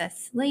connected with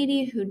this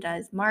lady who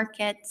does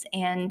markets,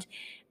 and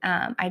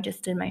I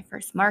just did my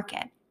first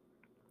market.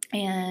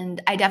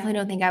 And I definitely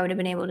don't think I would have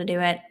been able to do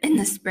it in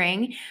the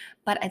spring,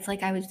 but it's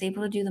like I was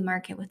able to do the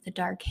market with the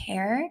dark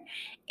hair.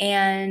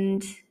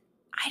 And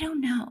I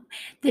don't know.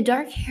 The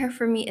dark hair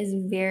for me is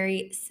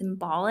very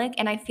symbolic.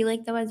 And I feel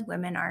like, though, as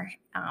women, our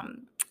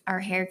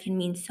hair can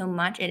mean so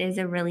much. It is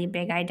a really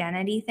big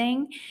identity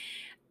thing.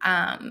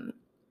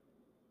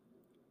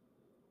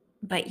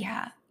 But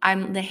yeah,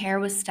 the hair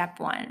was step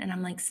one, and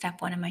I'm like,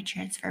 step one in my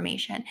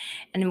transformation.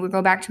 And then we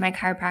go back to my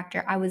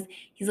chiropractor.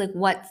 He's like,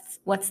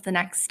 what's the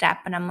next step?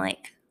 And I'm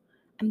like,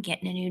 I'm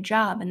getting a new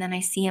job. And then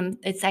I see him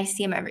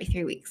every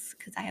 3 weeks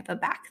because I have a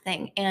back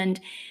thing. And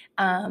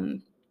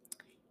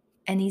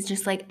he's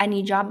just like,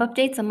 any job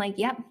updates? I'm like,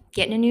 yep,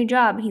 getting a new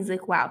job. He's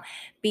like, wow.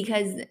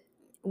 Because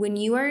when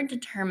you are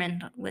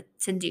determined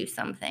to do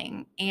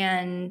something,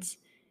 and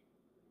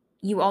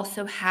you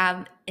also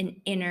have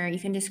you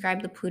can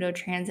describe the Pluto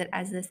transit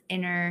as this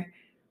inner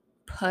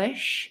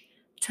push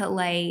to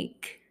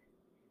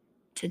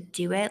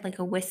do it, like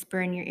a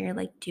whisper in your ear,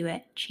 like, do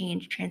it,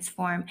 change,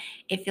 transform.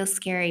 It feels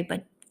scary,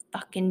 but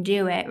fucking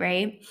do it,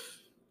 right?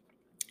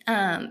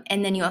 And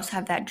then you also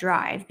have that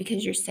drive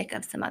because you're sick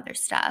of some other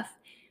stuff.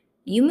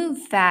 You move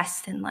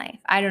fast in life.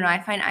 I don't know.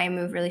 I find I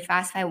move really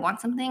fast. If I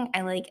want something,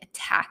 I like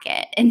attack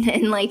it. And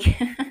then like,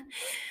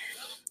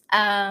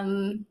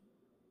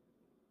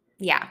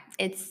 yeah.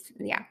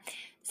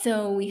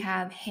 So we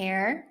have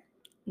hair,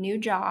 new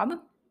job,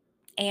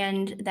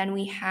 and then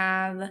we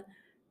have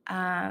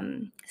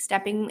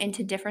stepping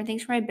into different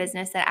things for my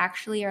business that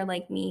actually are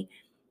like me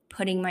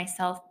putting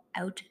myself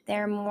out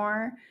there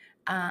more.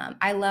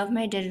 I love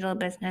my digital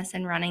business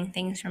and running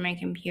things from my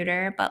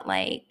computer, but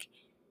like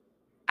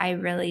I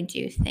really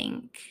do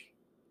think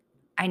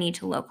I need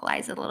to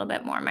localize it a little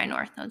bit more, my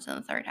north node's in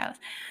the third house.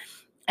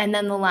 And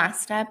then the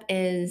last step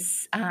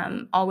is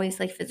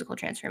always like physical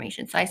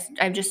transformation. So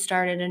I've just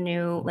started a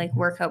new like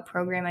workout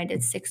program. I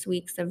did 6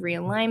 weeks of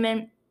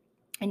realignment,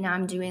 and now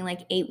I'm doing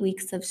like 8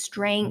 weeks of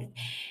strength.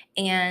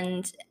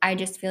 And I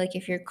just feel like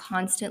if you're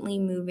constantly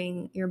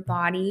moving your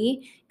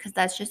body, because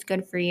that's just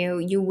good for you,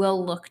 you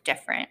will look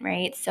different,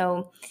 right?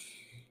 So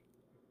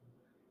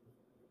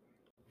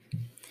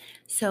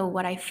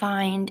what I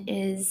find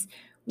is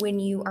when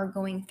you are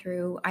going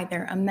through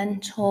either a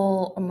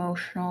mental,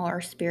 emotional, or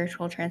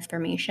spiritual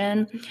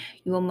transformation,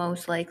 you will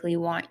most likely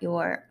want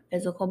your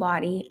physical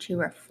body to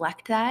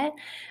reflect that.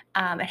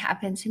 It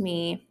happened to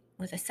me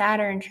with a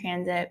Saturn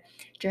transit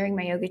during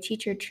my yoga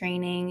teacher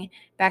training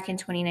back in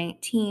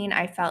 2019.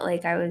 I felt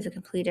like I was a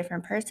completely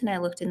different person. I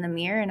looked in the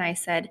mirror and I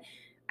said,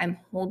 I'm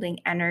holding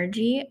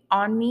energy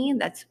on me.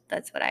 That's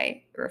what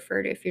I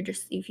refer to.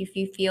 If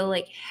you feel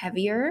like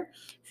heavier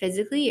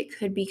physically, it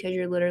could be because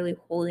you're literally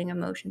holding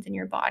emotions in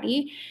your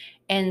body.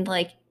 And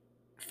like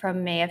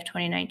from May of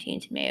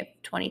 2019 to May of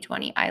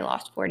 2020, I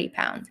lost 40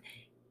 pounds,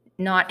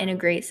 not in a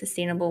great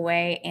sustainable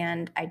way.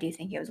 And I do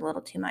think it was a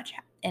little too much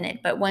in it.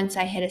 But once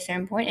I hit a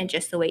certain point and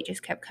just the weight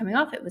just kept coming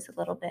off, it was a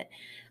little bit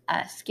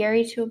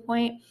scary to a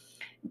point.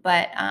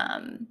 But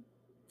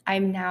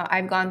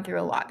I've gone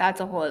through a lot. That's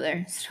a whole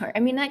other story. I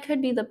mean, that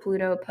could be the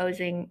Pluto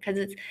opposing,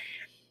 because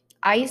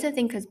I used to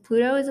think because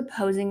Pluto is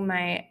opposing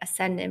my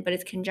ascendant, but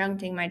it's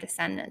conjuncting my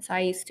descendant. So I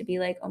used to be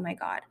like, oh my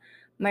God,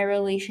 my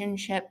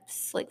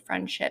relationships, like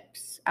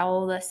friendships,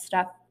 all this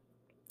stuff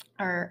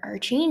are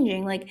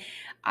changing. Like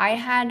I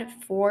had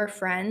 4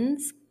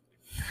 friends,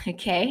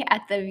 okay,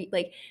 at the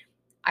like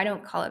I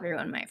don't call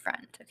everyone my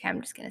friend. Okay, I'm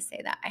just gonna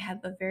say that. I have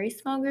a very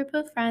small group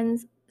of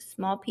friends,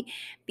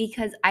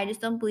 because I just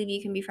don't believe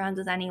you can be friends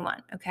with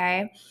anyone.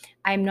 Okay,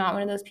 I'm not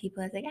one of those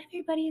people that's like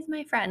everybody is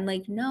my friend.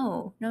 Like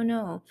no, no,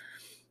 no.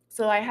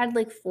 So I had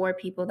like 4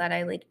 people that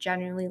I like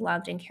genuinely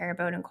loved and care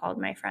about and called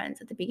my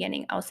friends at the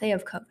beginning. I'll say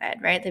of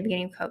COVID, right at the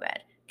beginning of COVID.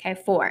 Okay,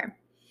 4.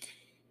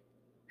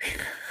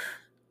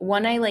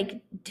 One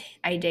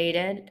I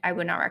dated. I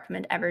would not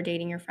recommend ever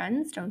dating your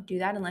friends. Don't do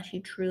that unless you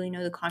truly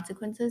know the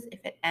consequences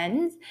if it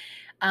ends.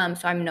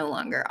 So I'm no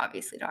longer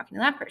obviously talking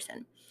to that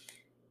person.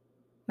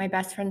 My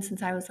best friend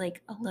since I was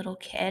like a little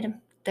kid.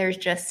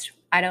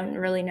 I don't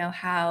really know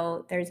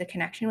how there's a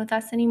connection with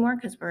us anymore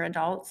because we're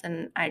adults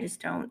and I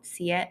just don't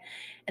see it.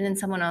 And then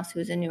someone else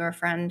who's a newer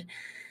friend.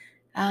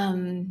 I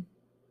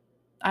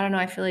don't know.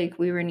 I feel like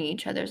we were in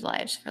each other's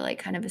lives for like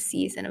kind of a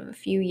season of a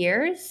few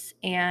years,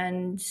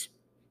 and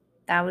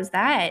that was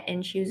that.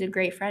 And she was a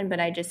great friend, but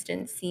I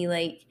didn't see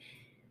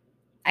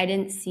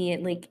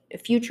it like a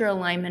future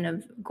alignment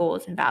of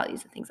goals and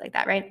values and things like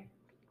that, right?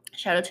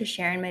 Shout out to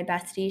Sharon, my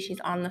bestie. She's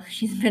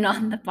been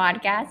on the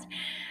podcast.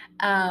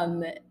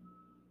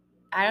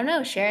 I don't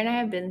know. Sharon and I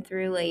have been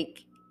through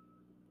like,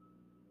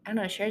 I don't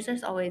know. Sharon's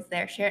just always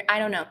there. Sharon, I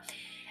don't know.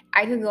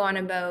 I could go on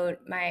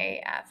about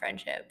my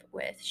friendship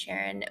with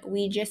Sharon.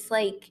 We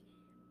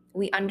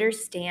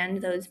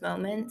understand those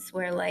moments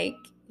where like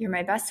you're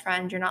my best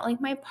friend, you're not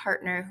like my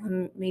partner who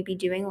I'm maybe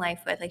doing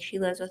life with. Like she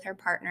lives with her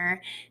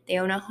partner, they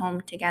own a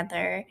home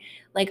together.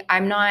 Like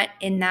I'm not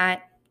in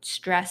that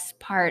stress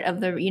part of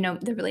the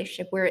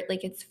relationship where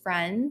like it's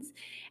friends.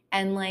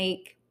 And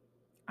like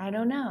I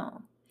don't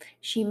know,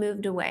 she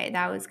moved away.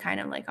 That was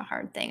kind of like a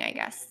hard thing, I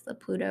guess, the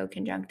Pluto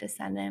conjunct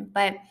ascendant.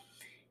 But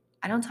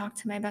I don't talk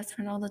to my best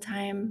friend all the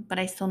time, but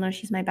I still know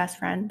she's my best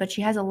friend. But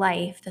she has a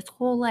life, this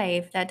whole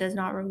life that does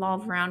not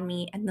revolve around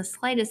me in the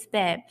slightest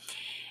bit.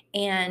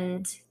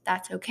 And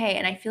that's okay.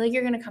 And I feel like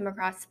you're going to come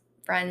across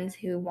friends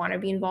who want to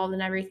be involved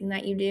in everything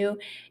that you do.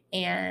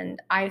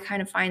 And I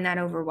kind of find that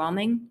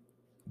overwhelming.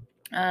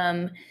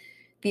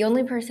 The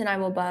only person I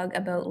will bug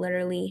about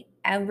literally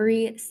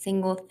every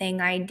single thing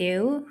I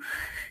do,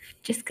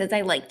 just because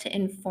I like to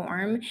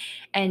inform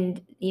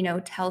and,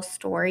 tell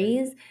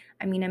stories.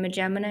 I mean, I'm a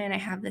Gemini and I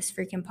have this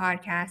freaking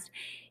podcast,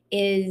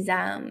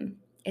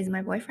 is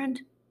my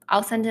boyfriend.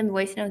 I'll send him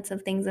voice notes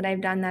of things that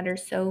I've done that are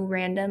so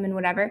random and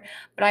whatever,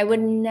 but I would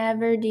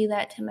never do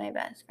that to my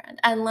best friend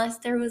unless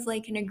there was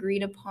like an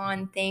agreed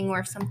upon thing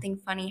or if something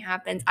funny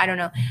happens. I don't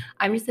know.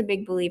 I'm just a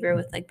big believer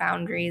with like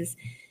boundaries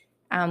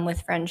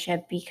with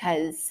friendship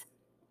because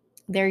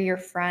they're your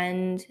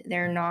friend.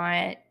 They're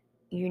not,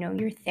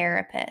 your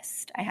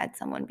therapist. I had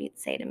someone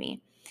say to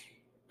me,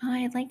 oh,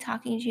 I like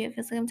talking to you. It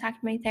feels like I'm talking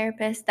to my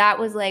therapist. That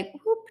was like,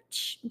 whoop,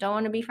 don't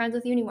want to be friends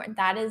with you anymore.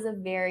 That is a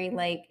very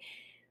like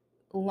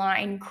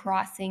line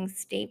crossing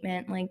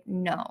statement. Like,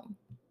 no,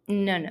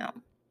 no, no.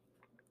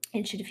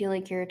 It should feel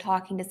like you're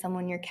talking to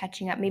someone, you're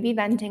catching up, maybe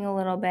venting a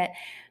little bit.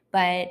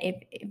 But if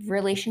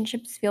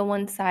relationships feel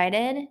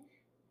one-sided,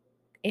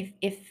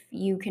 if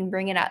you can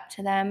bring it up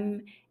to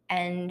them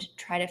and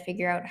try to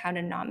figure out how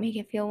to not make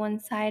it feel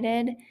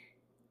one-sided,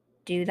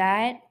 do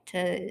that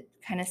to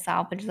kind of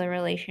salvage the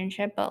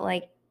relationship. But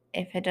like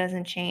if it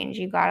doesn't change,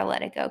 you gotta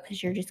let it go,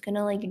 because you're just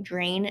gonna like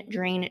drain,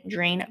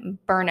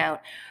 burnout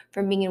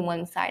from being in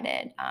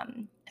one-sided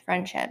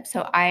friendship.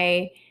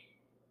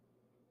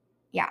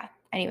 Yeah.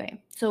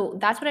 Anyway, so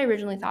that's what I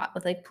originally thought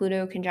with like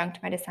Pluto conjunct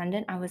my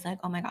descendant. I was like,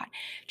 oh my God,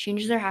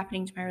 changes are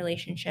happening to my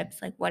relationships.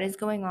 Like, what is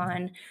going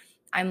on?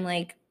 I'm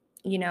like,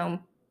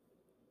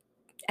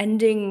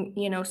 ending,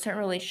 certain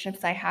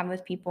relationships I have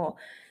with people.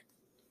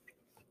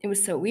 It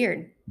was so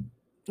weird.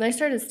 Then I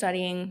started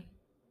studying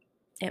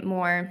it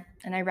more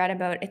and I read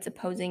about it's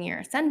opposing your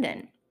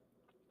ascendant.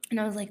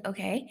 And I was like,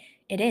 okay,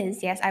 it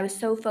is. Yes. I was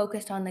so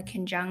focused on the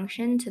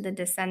conjunction to the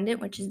descendant,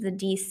 which is the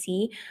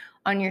DC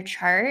on your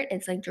chart.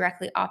 It's like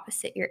directly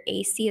opposite your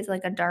AC. It's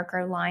like a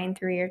darker line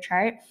through your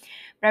chart.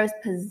 But I was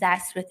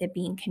possessed with it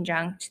being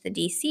conjunct to the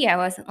DC. I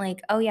wasn't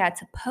like, oh yeah,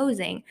 it's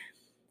opposing.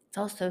 It's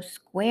also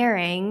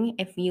squaring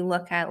if you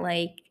look at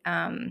like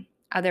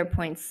other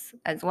points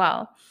as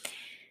well.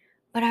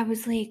 But I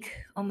was like,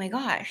 oh my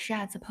gosh,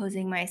 yeah, it's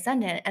opposing my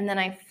ascendant. And then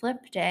I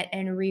flipped it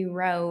and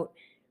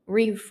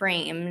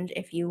reframed,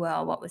 if you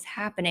will, what was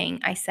happening.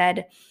 I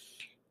said,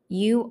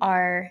 you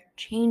are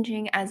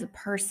changing as a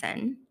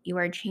person. You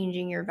are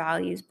changing your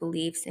values,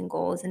 beliefs, and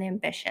goals and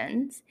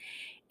ambitions.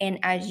 And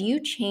as you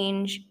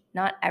change,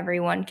 not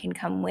everyone can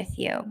come with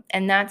you.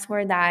 And that's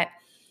where that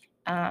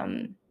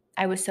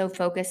I was so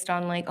focused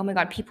on like, oh my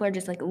God, people are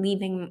just like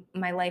leaving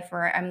my life,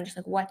 or I'm just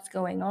like, what's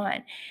going on?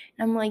 And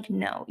I'm like,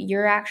 no,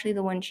 you're actually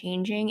the one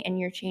changing, and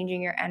you're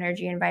changing your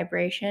energy and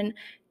vibration.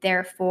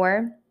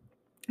 Therefore,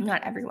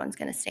 not everyone's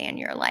going to stay in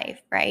your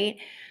life, right?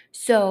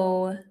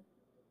 So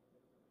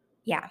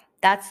yeah,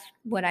 that's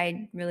what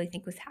I really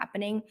think was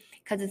happening,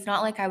 because it's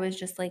not like I was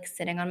just like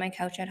sitting on my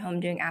couch at home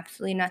doing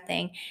absolutely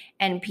nothing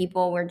and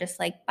people were just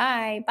like,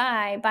 bye,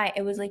 bye, bye.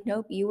 It was like,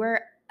 nope, you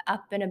were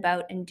up and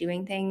about and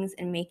doing things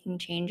and making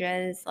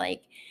changes.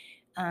 Like,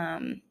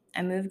 I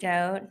moved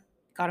out,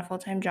 got a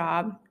full-time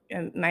job.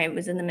 I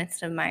was in the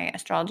midst of my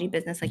astrology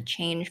business, like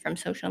change from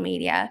social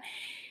media.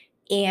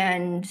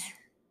 And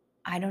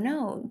I don't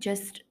know,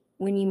 just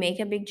when you make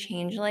a big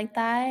change like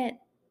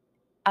that,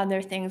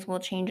 other things will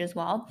change as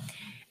well.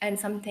 And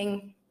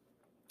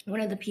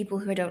one of the people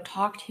who I don't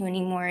talk to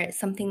anymore, it's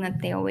something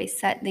that they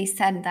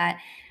said that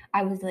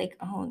I was like,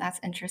 oh,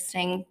 that's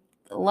interesting.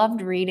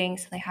 Loved reading.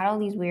 So they had all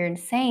these weird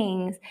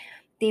sayings.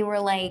 They were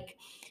like,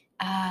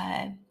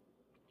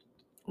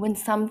 when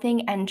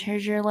something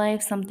enters your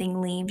life,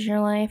 something leaves your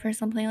life, or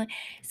something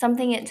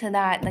into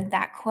that, like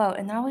that quote.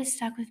 And that always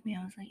stuck with me.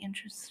 I was like,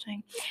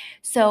 interesting.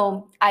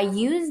 So I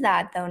use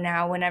that though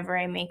now whenever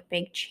I make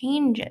big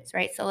changes,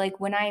 right? So like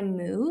when I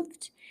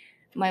moved,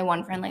 my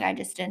one friend, like I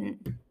don't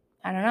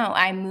know,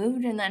 I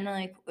moved, and then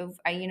like,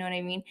 you know what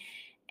I mean?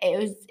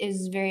 It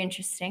was very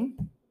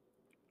interesting.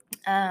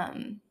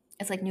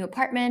 It's like new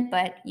apartment,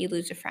 but you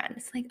lose a friend.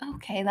 It's like,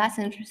 okay, that's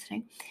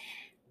interesting.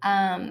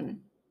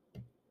 And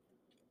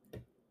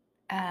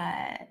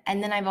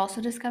then I've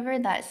also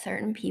discovered that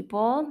certain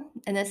people,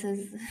 and this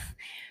is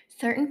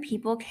certain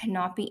people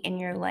cannot be in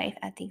your life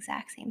at the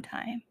exact same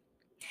time,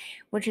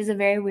 which is a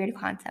very weird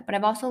concept. But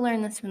I've also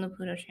learned this from the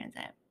Pluto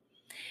transit.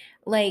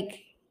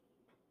 Like,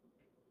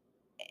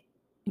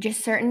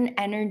 just certain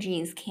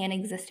energies can't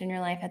exist in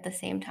your life at the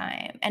same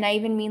time. And I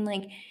even mean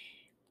like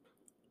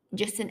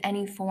just in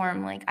any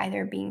form, like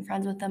either being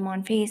friends with them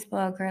on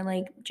Facebook or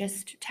like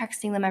just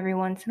texting them every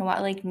once in a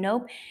while. Like,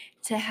 nope.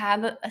 To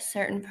have a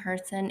certain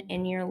person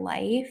in your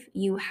life,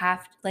 you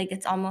have like,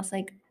 it's almost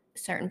like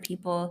certain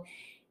people,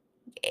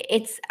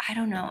 I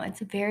don't know,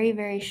 it's very,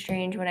 very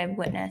strange what I've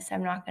witnessed.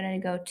 I'm not going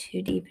to go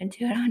too deep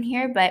into it on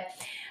here, but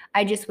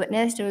I just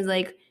witnessed, it was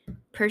like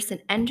person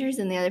enters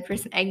and the other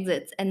person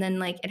exits, and then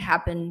like it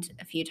happened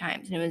a few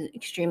times and it was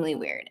extremely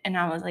weird, and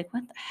I was like,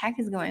 what the heck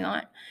is going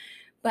on?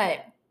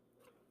 But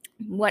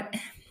what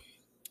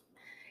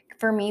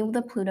for me, with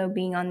the Pluto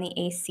being on the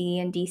AC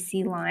and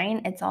DC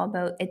line,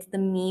 it's the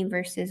me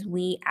versus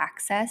we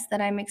access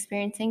that I'm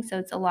experiencing. So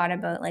it's a lot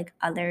about like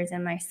others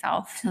and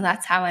myself. So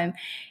that's how I'm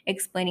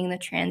explaining the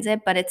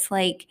transit. But it's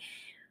like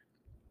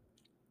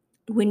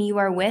when you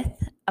are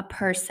with a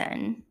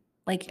person,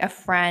 like a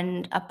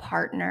friend, a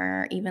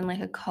partner, even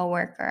like a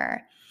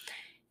coworker,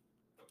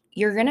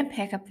 you're going to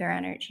pick up their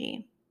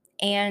energy.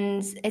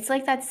 And it's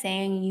like that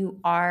saying, you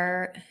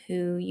are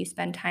who you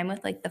spend time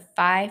with. Like the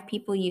 5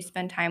 people you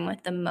spend time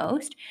with the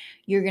most,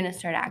 you're going to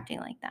start acting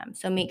like them.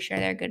 So make sure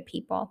they're good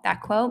people.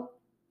 That quote.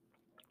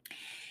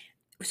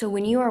 So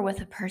when you are with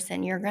a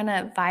person, you're going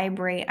to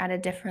vibrate at a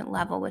different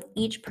level with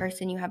each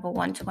person you have a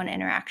one-to-one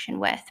interaction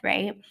with,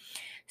 right?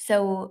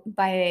 So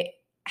by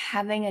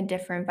having a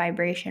different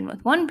vibration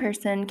with one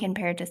person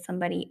compared to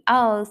somebody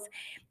else,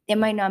 it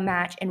might not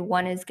match, and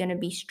one is going to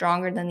be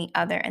stronger than the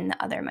other, and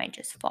the other might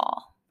just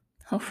fall.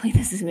 Hopefully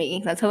this is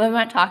making sense. Hope I'm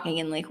not talking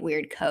in like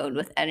weird code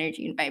with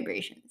energy and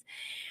vibrations.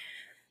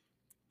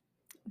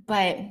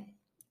 But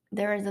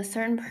there is a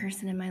certain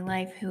person in my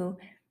life who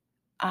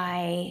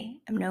I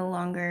am no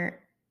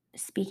longer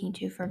speaking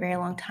to for a very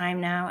long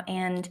time now,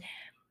 and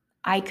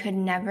I could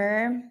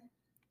never,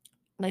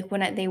 like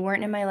when they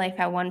weren't in my life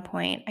at one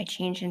point, I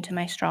changed into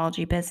my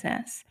astrology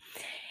business.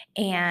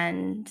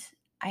 And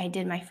I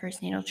did my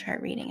first natal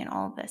chart reading and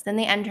all of this. Then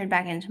they entered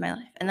back into my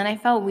life. And then I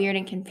felt weird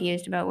and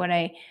confused about what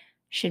I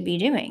should be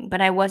doing.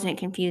 But I wasn't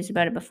confused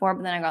about it before,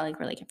 but then I got like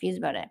really confused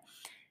about it.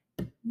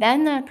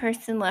 Then that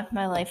person left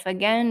my life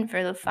again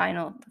for the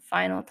final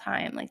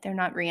time. Like they're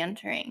not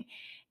re-entering.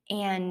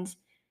 And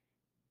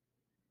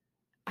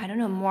I don't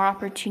know, more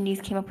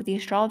opportunities came up with the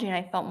astrology and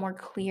I felt more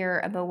clear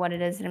about what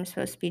it is that I'm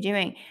supposed to be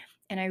doing.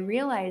 And I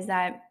realized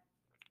that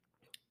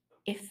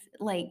if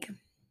like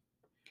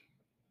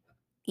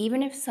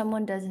even if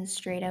someone doesn't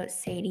straight out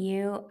say to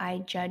you, I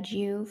judge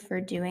you for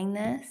doing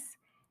this,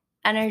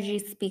 energy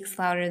speaks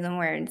louder than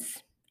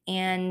words.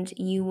 And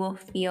you will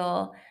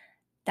feel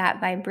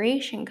that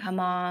vibration come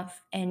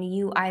off, and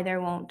you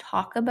either won't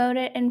talk about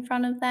it in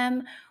front of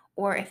them,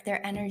 or if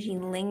their energy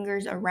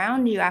lingers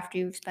around you after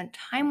you've spent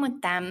time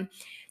with them,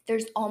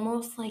 there's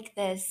almost like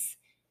this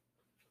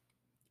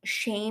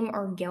shame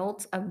or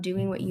guilt of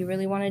doing what you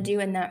really want to do,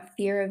 and that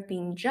fear of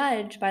being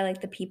judged by like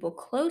the people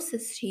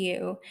closest to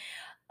you,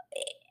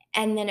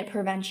 and then it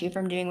prevents you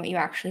from doing what you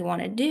actually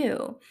want to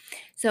do.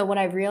 So what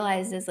I've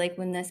realized is like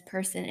when this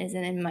person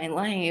isn't in my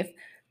life,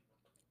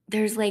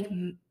 there's like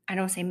I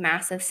don't say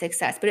massive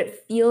success, but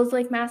it feels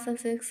like massive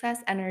success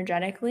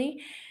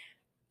energetically.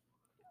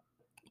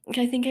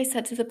 I think I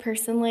said to the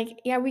person like,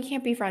 yeah, we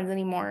can't be friends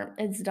anymore,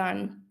 it's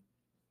done.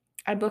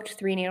 I booked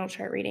 3 natal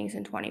chart readings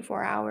in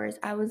 24 hours.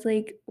 I was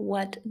like,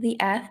 what the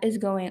F is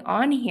going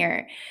on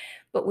here?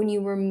 But when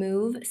you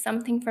remove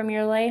something from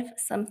your life,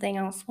 something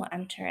else will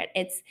enter it.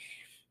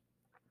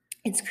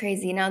 It's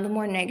crazy. Now the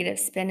more negative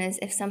spin is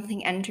if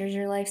something enters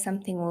your life,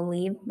 something will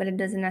leave, but that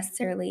doesn't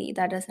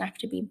have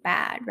to be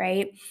bad,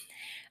 right?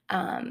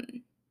 Um,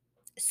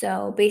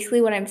 so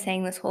basically what I'm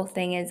saying this whole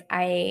thing is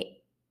I'm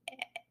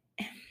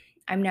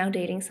now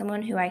dating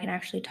someone who I can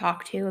actually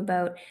talk to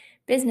about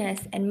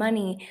business and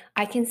money.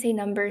 I can say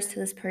numbers to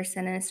this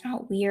person and it's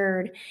not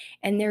weird.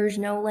 And there's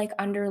no like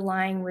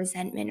underlying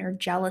resentment or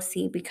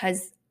jealousy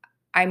because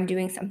I'm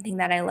doing something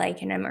that I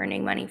like and I'm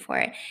earning money for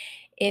it.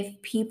 If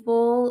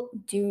people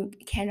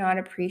cannot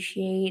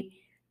appreciate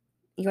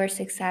your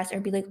success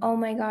or be like, "Oh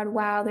my god,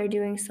 wow, they're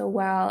doing so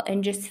well,"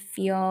 and just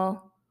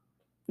feel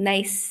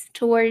nice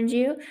towards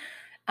you,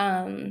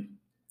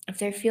 if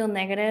they feel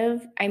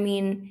negative, I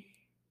mean,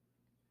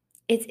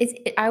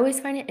 I always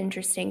find it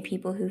interesting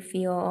people who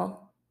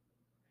feel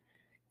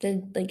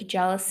the like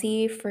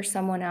jealousy for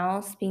someone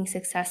else being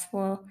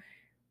successful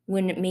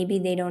when maybe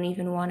they don't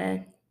even want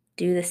to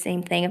do the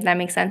same thing, if that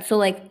makes sense. So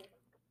like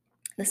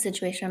the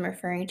situation I'm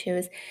referring to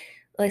is,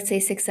 let's say,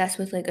 success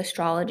with like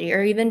astrology,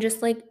 or even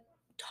just like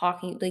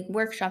talking like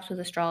workshops with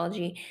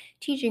astrology,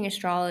 teaching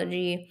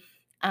astrology,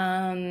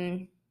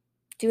 um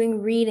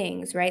doing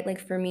readings, right? Like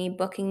for me,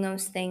 booking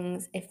those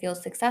things, it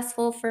feels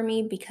successful for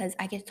me because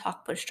I get to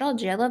talk about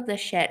astrology. I love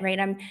this shit, right?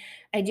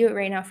 I do it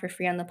right now for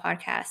free on the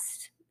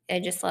podcast. I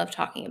just love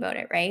talking about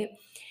it, right?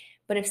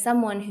 But if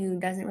someone who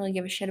doesn't really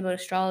give a shit about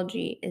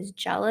astrology is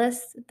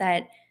jealous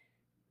that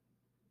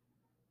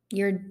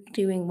you're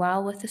doing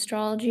well with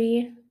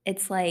astrology,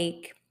 it's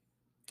like,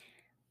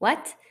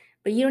 what?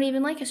 But you don't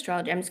even like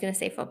astrology. I'm just going to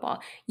say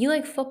football. You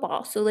like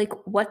football. So like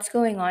what's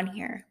going on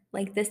here?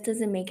 Like this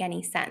doesn't make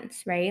any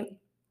sense, right?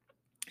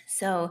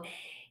 So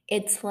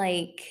it's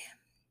like,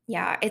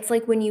 yeah, it's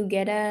like when you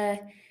get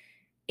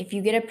if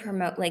you get a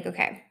promote, like,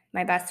 okay,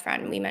 my best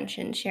friend, we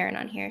mentioned Sharon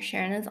on here.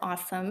 Sharon is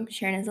awesome.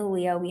 Sharon is a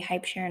Leo. We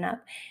hype Sharon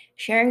up.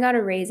 Sharon got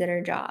a raise at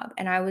her job.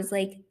 And I was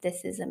like,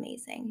 this is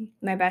amazing.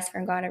 My best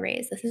friend got a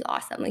raise. This is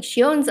awesome. Like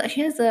she owns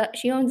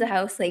a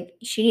house. Like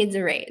she needs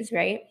a raise,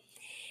 right?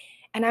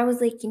 And I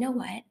was like, you know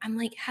what? I'm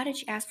like, how did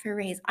she ask for a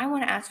raise? I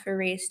want to ask for a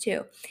raise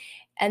too.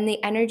 And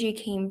the energy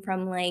came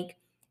from like,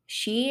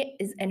 she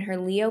is in her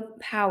Leo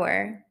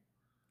power.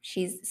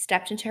 She's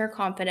stepped into her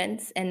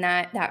confidence and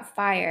that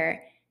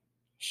fire.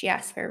 She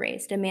asked for a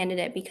raise, demanded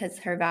it because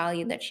her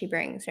value that she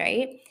brings,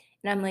 right?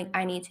 And I'm like,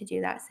 I need to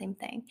do that same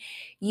thing.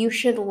 You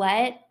should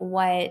let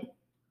what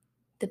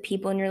the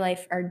people in your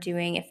life are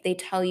doing, if they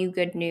tell you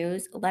good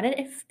news, let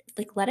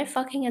it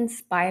fucking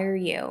inspire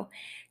you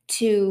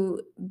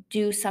to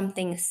do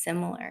something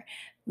similar.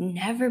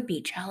 Never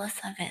be jealous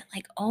of it.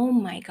 Like, oh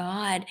my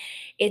God.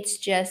 It's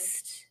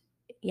just,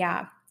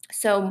 yeah.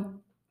 So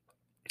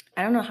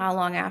I don't know how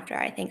long after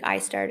I think I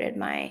started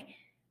my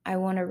I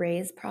want to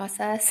raise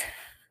process.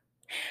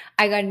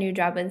 I got a new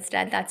job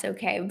instead. That's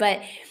okay.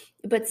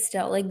 But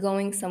still, like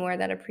going somewhere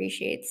that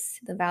appreciates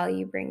the value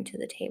you bring to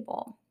the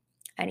table.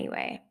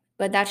 Anyway,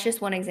 but that's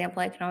just one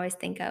example I can always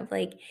think of.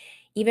 Like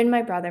even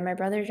my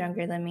brother's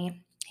younger than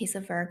me. He's a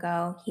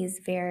Virgo.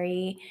 He's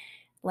very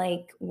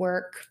like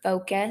work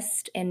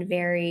focused and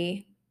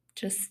very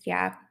just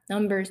yeah,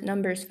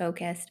 numbers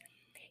focused.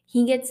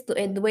 He gets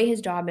the way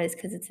his job is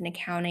because it's in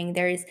accounting.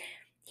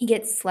 He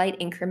gets slight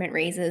increment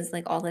raises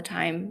like all the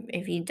time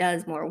if he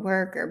does more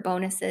work or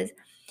bonuses.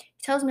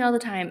 He tells me all the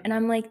time, and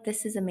I'm like,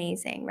 this is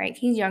amazing, right?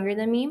 He's younger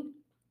than me,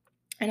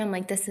 and I'm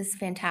like, this is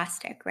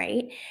fantastic,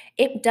 right?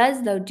 It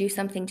does though do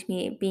something to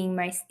me being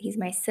he's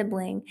my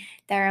sibling,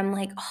 that I'm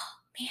like, oh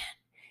man,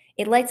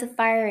 it lights a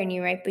fire in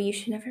you, right? But you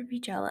should never be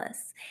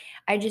jealous.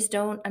 I just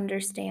don't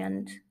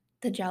understand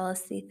the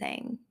jealousy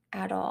thing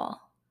at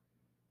all.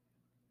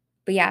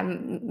 But yeah,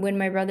 when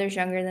my brother's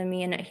younger than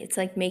me and it's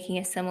like making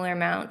a similar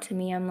amount to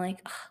me, I'm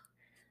like, "Ugh,"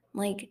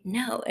 like,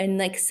 no. And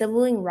like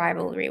sibling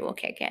rivalry will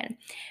kick in.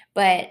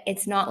 But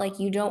it's not like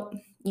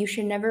you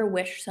should never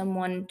wish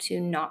someone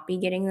to not be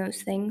getting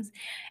those things.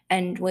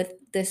 And with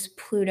this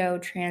Pluto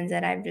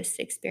transit, I've just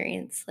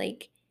experienced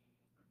like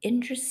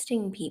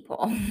interesting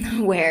people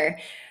where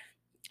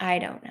I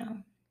don't know.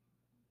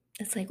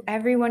 It's like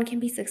everyone can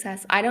be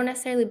successful. I don't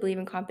necessarily believe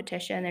in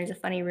competition. There's a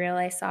funny reel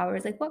I saw where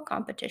it's like, what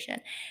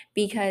competition?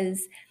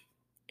 Because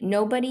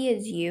nobody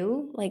is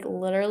you. Like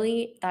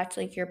literally, that's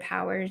like your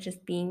power is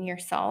just being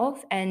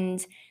yourself.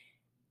 And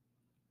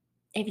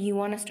if you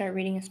want to start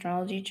reading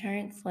astrology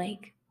charts,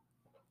 like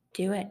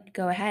do it.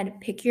 Go ahead.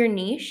 Pick your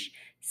niche,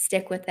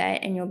 stick with it,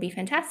 and you'll be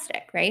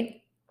fantastic,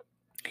 right?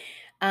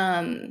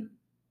 Um,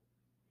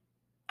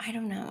 I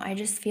don't know. I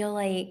just feel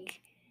like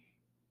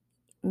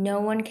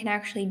no one can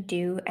actually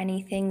do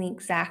anything the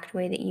exact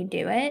way that you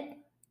do it.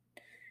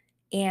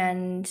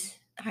 And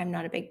I'm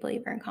not a big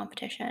believer in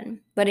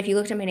competition. But if you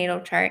looked at my natal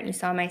chart and you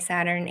saw my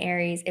Saturn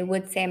Aries, it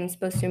would say I'm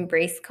supposed to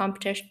embrace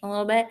competition a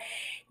little bit.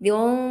 The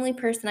only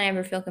person I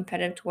ever feel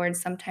competitive towards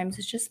sometimes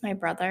is just my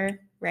brother,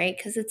 right?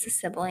 Because it's a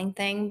sibling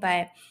thing.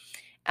 But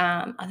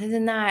other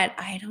than that,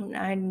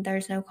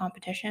 there's no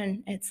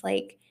competition. It's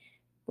like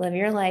live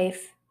your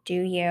life, do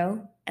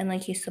you, and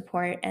like you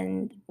support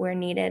and where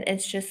needed.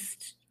 It's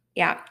just,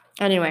 yeah.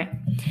 Anyway,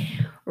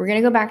 we're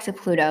going to go back to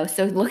Pluto.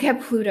 So look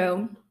at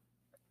Pluto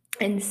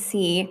and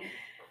see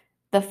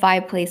the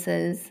 5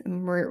 places.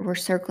 We're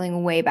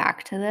circling way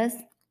back to this.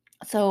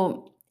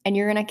 So, and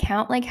you're going to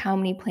count like how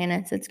many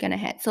planets it's going to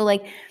hit. So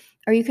like,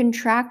 or you can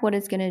track what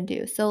it's going to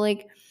do. So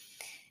like,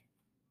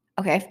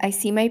 okay, I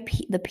see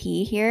the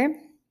P here.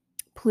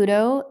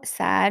 Pluto,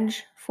 Sag,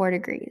 4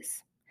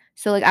 degrees.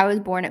 So like I was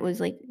born, it was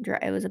like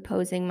it was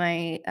opposing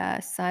my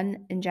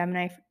sun in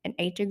Gemini in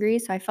 8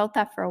 degrees. So I felt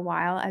that for a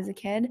while as a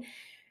kid,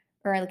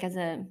 or like as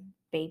a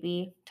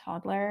baby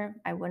toddler.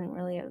 I wouldn't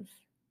really have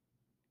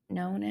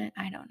known it.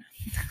 I don't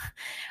know.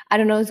 I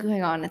don't know what's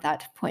going on at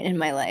that point in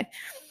my life.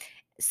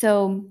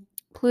 So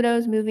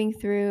Pluto's moving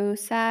through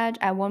Sag.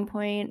 At one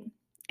point,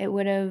 it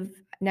would have.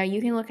 Now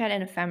you can look at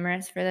an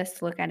ephemeris for this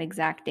to look at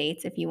exact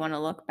dates if you want to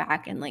look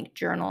back and like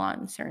journal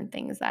on certain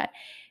things that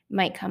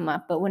might come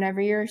up. But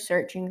whenever you're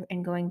searching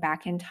and going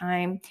back in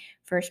time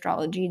for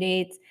astrology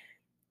dates,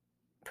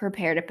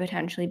 prepare to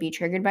potentially be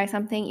triggered by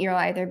something. You'll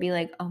either be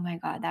like, oh my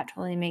God, that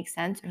totally makes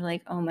sense, or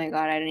like, oh my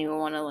God, I don't even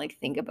want to like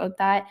think about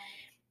that.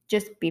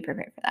 Just be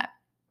prepared for that.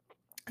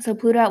 So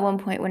Pluto at one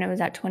point when it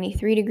was at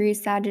 23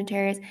 degrees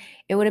Sagittarius,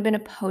 it would have been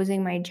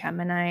opposing my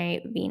Gemini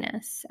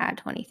Venus at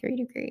 23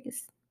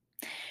 degrees.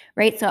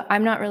 Right? So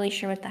I'm not really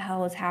sure what the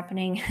hell was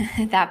happening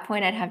at that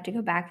point. I'd have to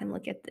go back and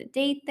look at the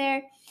date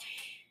there.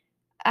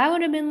 I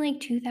would have been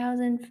like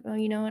 2000. Oh,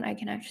 you know what? I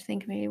can actually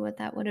think maybe what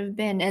that would have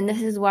been. And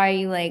this is why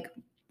you like,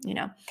 you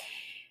know,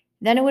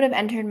 then it would have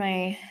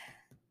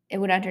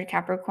entered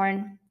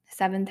Capricorn,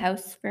 7th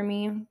house for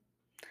me.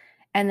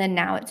 And then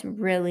now it's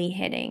really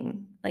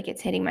hitting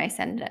my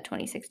ascendant at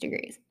 26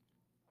 degrees.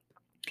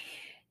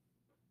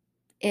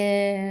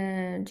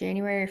 In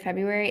January or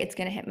February, it's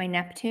going to hit my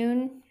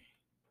Neptune.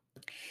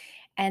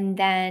 And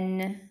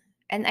then,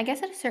 and I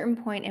guess at a certain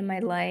point in my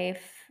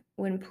life,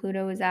 when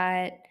Pluto was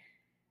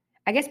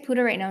I guess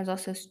Pluto right now is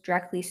also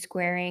directly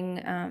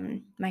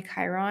squaring my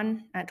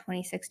Chiron at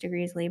 26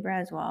 degrees Libra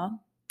as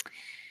well.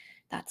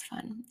 That's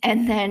fun.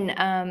 And then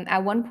at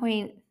one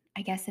point,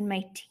 I guess in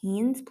my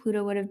teens,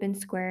 Pluto would have been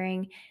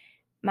squaring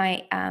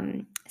my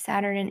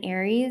Saturn in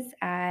Aries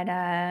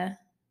at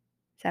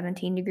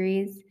 17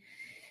 degrees.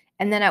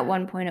 And then at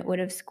one point, it would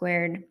have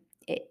squared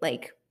it,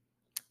 like,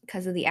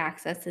 because of the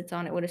axis it's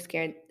on, it would have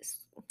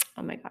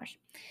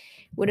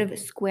would have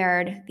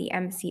squared the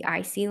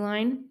MCIC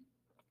line.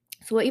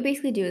 So what you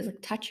basically do is like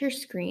touch your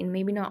screen,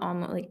 maybe not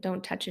almost, like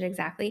don't touch it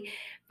exactly.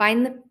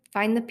 Find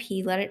the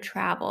P, let it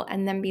travel,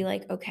 and then be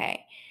like,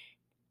 okay.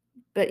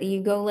 But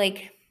you go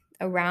like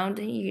around,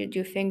 you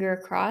do finger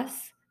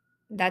across,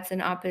 that's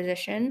an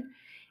opposition.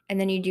 And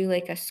then you do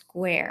like a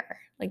square,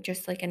 like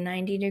just like a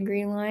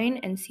 90-degree line,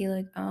 and see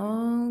like,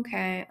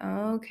 okay.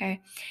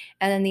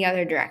 And then the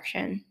other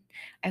direction.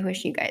 I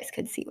wish you guys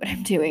could see what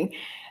I'm doing.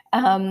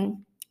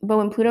 But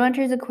when Pluto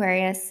enters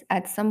Aquarius,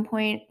 at some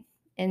point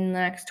in the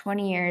next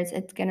 20 years,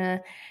 it's going to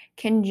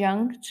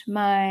conjunct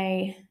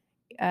my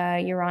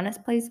Uranus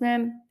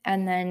placement.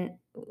 And then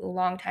a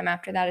long time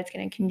after that, it's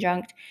going to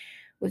conjunct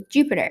with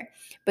Jupiter.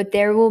 But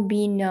there will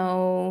be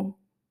no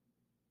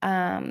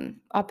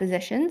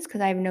oppositions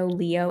because I have no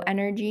Leo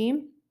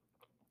energy.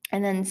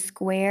 And then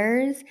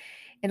squares,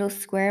 it'll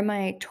square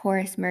my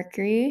Taurus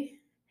Mercury.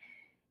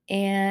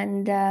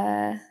 And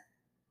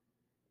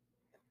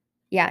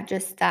yeah,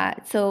 just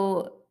that.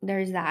 So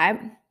there's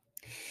that.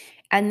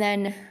 And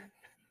then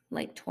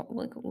like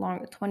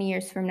 20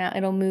 years from now,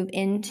 it'll move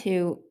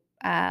into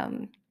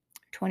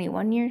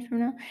 21 years from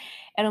now,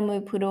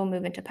 Pluto will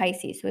move into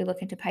Pisces. So we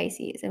look into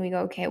Pisces and we go,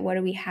 okay, what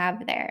do we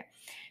have there?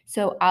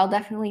 So I'll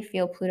definitely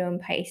feel Pluto in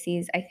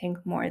Pisces, I think,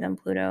 more than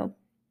Pluto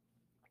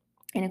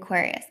in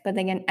Aquarius. But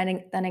then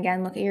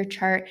again, look at your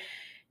chart,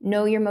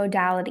 know your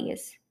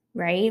modalities,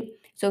 right?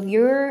 So if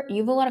you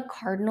have a lot of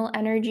cardinal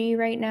energy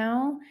right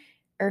now,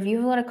 or if you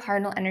have a lot of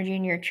cardinal energy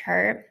in your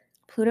chart,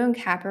 Pluto in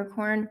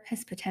Capricorn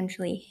has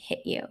potentially hit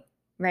you,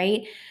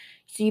 right?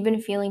 So you've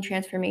been feeling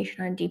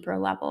transformation on a deeper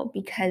level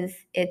because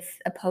it's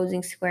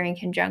opposing, squaring,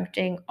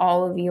 conjuncting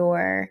all of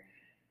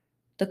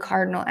the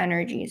cardinal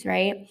energies,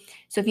 right?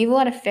 So if you have a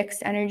lot of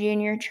fixed energy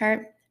in your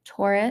chart,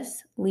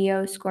 Taurus,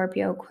 Leo,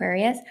 Scorpio,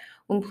 Aquarius,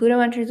 when Pluto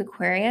enters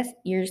Aquarius,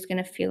 you're just going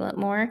to feel it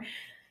more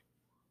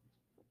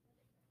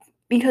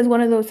because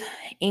one of those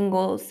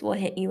angles will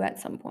hit you at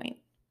some point.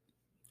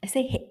 I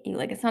say hit you,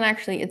 like it's not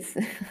actually, it's,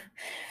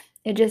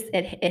 it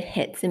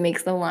hits, it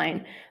makes the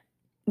line.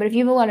 But if you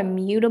have a lot of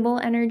mutable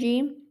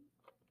energy,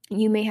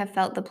 you may have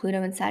felt the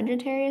Pluto in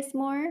Sagittarius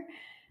more.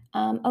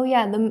 Oh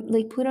yeah,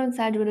 the Pluto and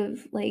Sag would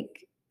have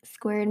like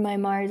squared my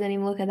Mars. I didn't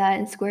even look at that,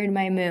 and squared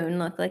my Moon.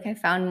 Look, like I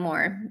found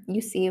more.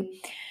 You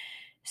see.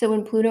 So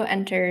when Pluto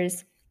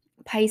enters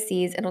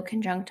Pisces, it'll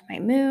conjunct my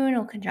Moon,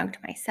 it'll conjunct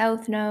my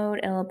South Node,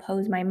 it'll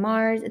oppose my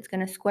Mars, it's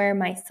gonna square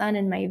my Sun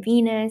and my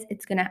Venus.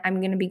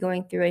 I'm gonna be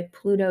going through a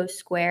Pluto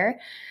square.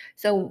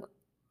 So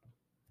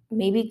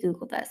maybe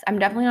Google this. I'm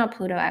definitely not a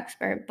Pluto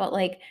expert, but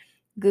like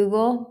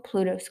Google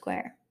Pluto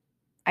square.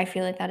 I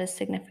feel like that is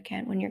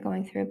significant when you're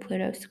going through a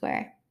Pluto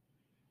square.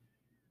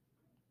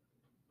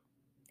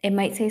 It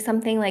might say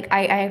something like,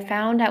 I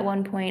found at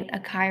one point a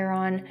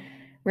Chiron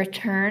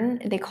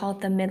return. They call it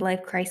the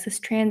midlife crisis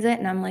transit.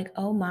 And I'm like,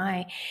 oh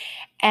my.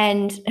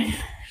 And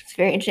it's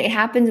very interesting. It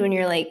happens when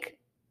you're like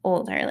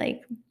older,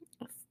 like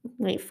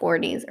late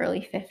 40s,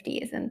 early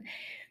 50s. And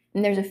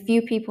there's a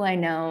few people I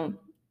know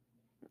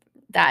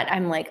that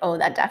I'm like, oh,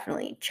 that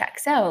definitely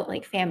checks out,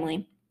 like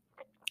family.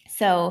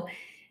 So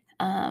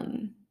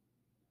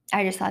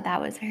I just thought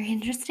that was very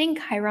interesting.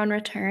 Chiron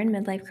return,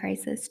 midlife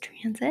crisis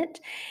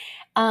transit.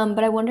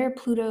 But I wonder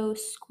Pluto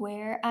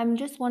square. I'm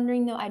just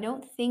wondering though, I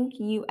don't think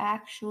you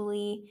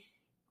actually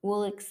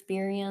will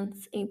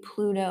experience a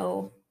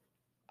Pluto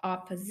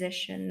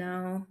opposition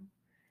though.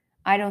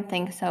 I don't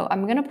think so.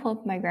 I'm going to pull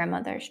up my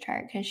grandmother's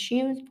chart because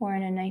she was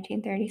born in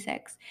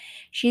 1936.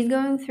 She's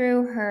going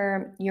through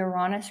her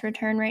Uranus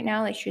return right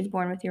now. Like she was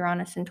born with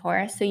Uranus and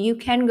Taurus. So you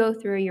can go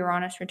through a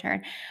Uranus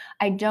return.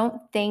 I don't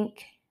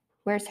think,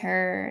 where's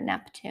her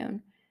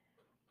Neptune?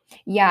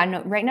 Yeah,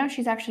 no, right now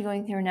she's actually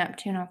going through a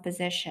Neptune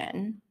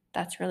opposition.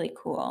 That's really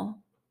cool.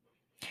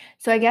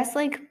 So I guess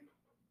like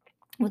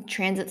with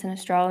transits in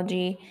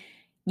astrology,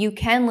 you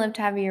can live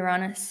to have a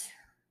Uranus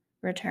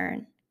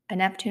return, a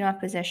Neptune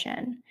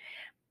opposition.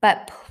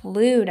 But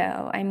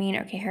Pluto, I mean,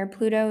 okay, her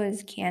Pluto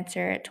is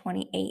Cancer at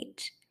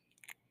 28.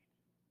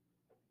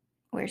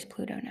 Where's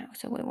Pluto now?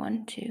 So wait,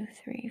 1, 2,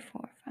 3,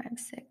 4, 5,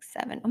 6,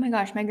 7. Oh my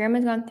gosh, my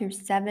grandma's gone through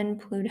 7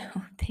 Pluto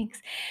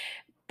things.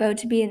 About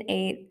to be an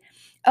 8.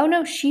 Oh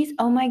no,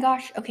 oh my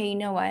gosh. Okay, you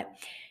know what?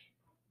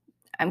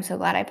 I'm so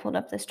glad I pulled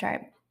up this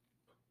chart.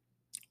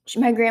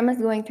 My grandma's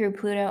going through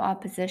Pluto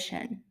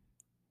opposition.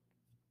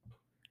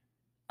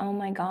 Oh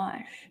my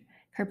gosh.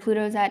 Her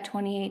Pluto's at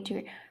 28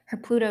 degrees. Her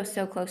Pluto's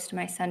so close to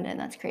my sun, and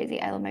that's crazy.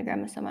 I love my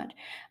grandma so much.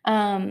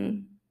 Oh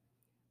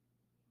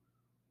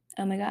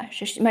my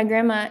gosh. My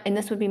grandma, and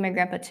this would be my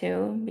grandpa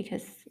too,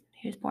 because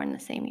he was born the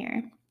same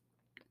year.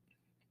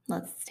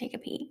 Let's take a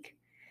peek.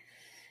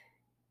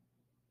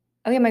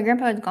 Okay, my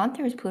grandpa has gone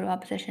through his Pluto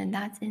opposition.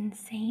 That's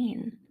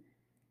insane.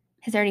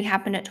 Has already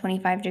happened at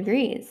 25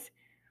 degrees.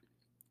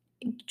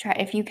 Try,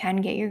 if you can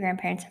get your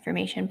grandparents'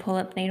 information, pull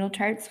up natal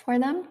charts for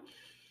them.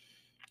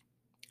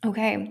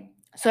 Okay,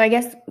 so I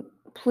guess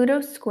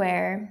Pluto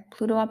square,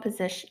 Pluto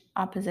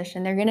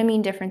opposition, they're going to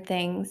mean different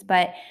things,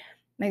 but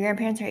my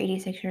grandparents are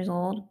 86 years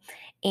old,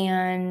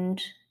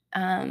 and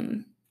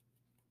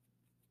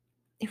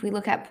if we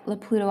look at the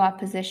Pluto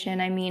opposition,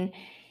 I mean,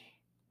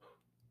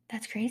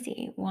 that's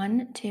crazy.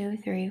 1, 2,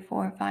 3,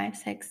 4, 5,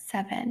 6,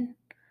 7.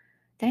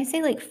 Did I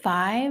say like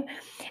 5?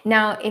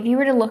 Now, if you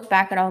were to look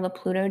back at all the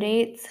Pluto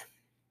dates,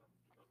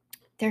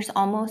 there's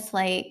almost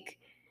like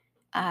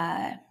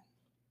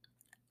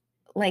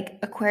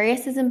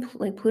Aquarius is in,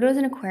 like Pluto's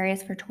in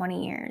Aquarius for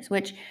 20 years,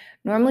 which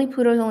normally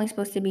Pluto's only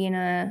supposed to be in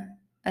a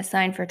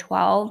sign for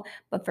 12,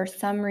 but for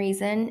some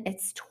reason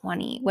it's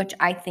 20, which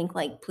I think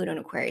like Pluto in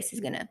Aquarius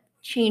is going to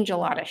change a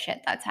lot of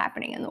shit that's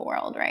happening in the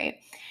world, right?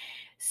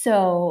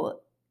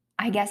 So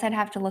I guess I'd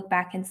have to look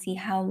back and see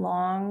how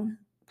long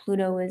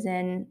Pluto was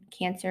in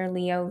Cancer,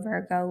 Leo,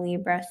 Virgo,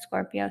 Libra,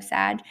 Scorpio,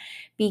 Sag,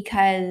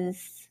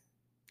 because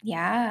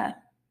yeah,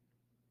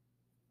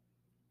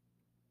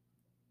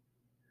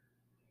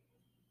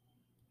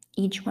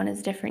 each one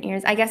is different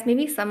years. I guess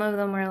maybe some of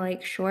them were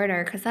like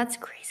shorter because that's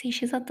crazy.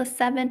 She's at the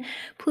 7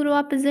 Pluto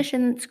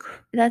opposition.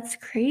 That's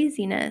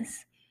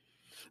craziness.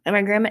 And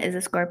my grandma is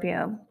a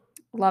Scorpio.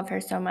 Love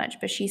her so much,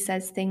 but she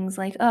says things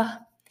like, "Oh,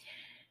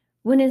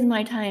 when is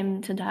my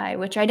time to die?"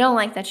 Which I don't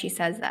like that she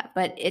says that,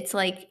 but it's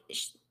like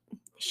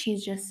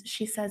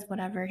she says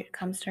whatever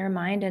comes to her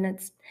mind, and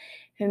if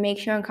it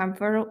makes you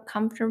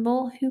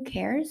uncomfortable, who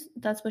cares?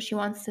 That's what she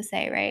wants to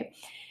say, right?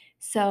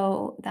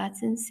 So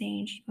that's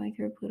insane. She's going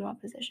through a Pluto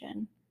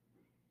opposition.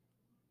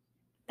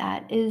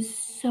 That is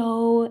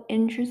so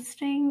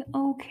interesting.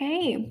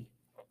 Okay.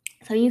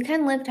 So you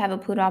can live to have a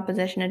Pluto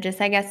opposition. It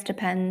just, I guess,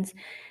 depends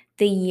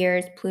the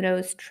years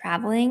Pluto's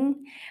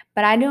traveling.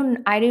 But I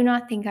do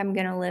not think I'm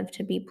gonna live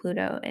to be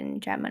Pluto in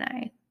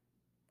Gemini.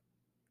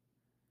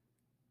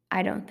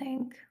 I don't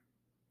think.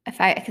 Because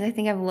I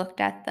think I've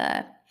looked at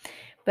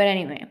but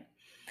anyway.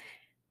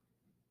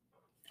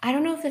 I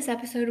don't know if this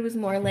episode was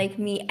more like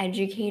me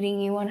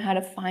educating you on how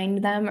to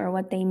find them or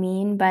what they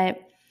mean,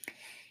 but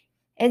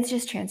it's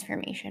just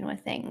transformation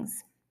with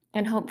things.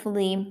 And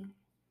hopefully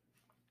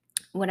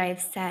what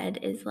I've said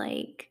is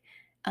like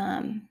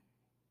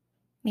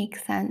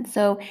makes sense.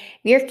 So if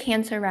you're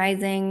Cancer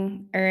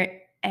rising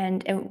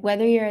and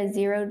whether you're a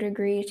 0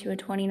 degree to a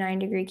 29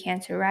 degree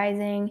Cancer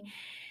rising,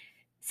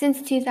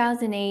 since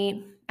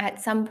 2008, at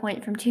some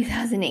point from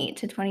 2008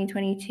 to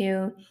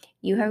 2022,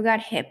 you have got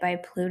hit by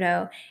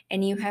Pluto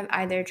and you have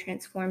either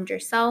transformed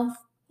yourself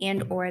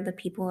and or the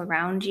people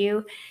around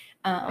you,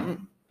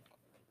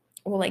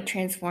 or like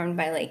transformed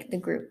by like the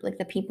group, like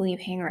the people you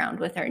hang around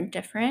with are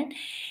different,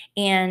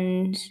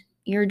 and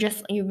you're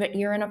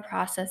in a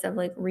process of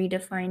like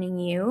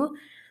redefining you,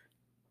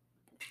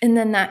 and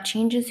then that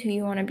changes who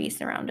you want to be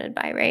surrounded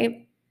by,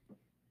 right?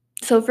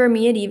 So for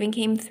me, it even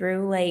came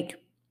through like,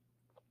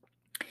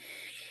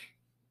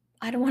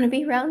 I don't want to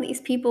be around these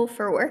people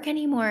for work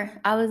anymore.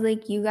 I was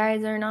like, you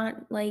guys are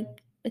not like,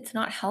 it's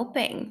not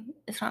helping.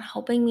 It's not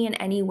helping me in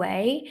any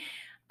way.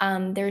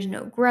 There's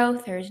no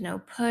growth. There's no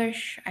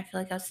push. I feel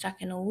like I was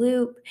stuck in a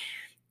loop,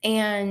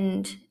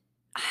 and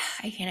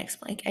I can't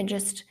explain.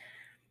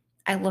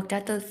 I looked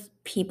at those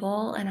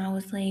people and I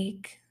was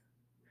like,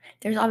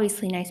 there's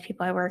obviously nice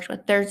people I worked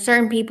with. There's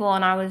certain people,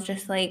 and I was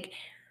just like,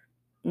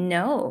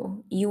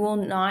 no, you will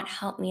not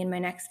help me in my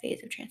next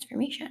phase of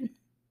transformation.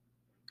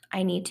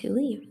 I need to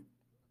leave.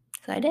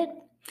 So I did.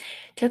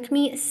 Took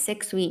me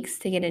 6 weeks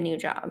to get a new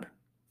job.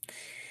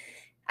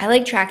 I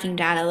like tracking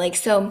data.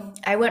 So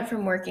I went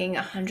from working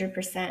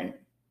 100%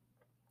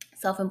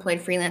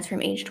 self-employed freelance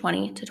from age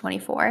 20 to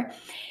 24.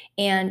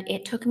 And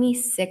it took me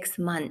 6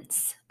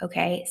 months,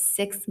 okay?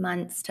 6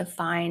 months to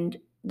find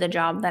the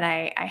job that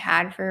I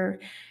had for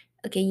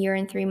like a year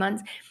and 3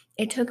 months.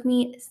 It took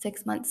me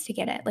 6 months to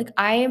get it. Like,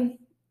 I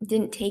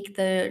didn't take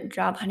the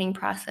job hunting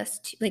process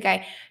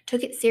I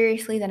took it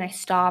seriously, then I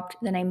stopped,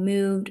 then I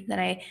moved, then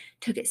I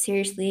took it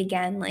seriously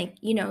again,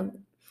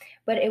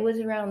 but it was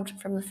around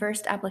from the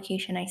first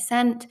application I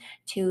sent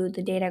to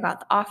the date I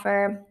got the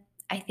offer.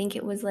 I think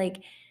it was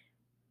like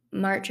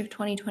March of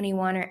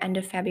 2021 or end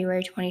of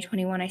February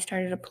 2021, I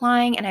started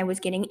applying and I was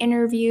getting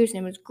interviews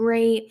and it was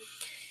great.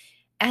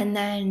 And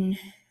then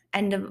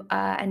end of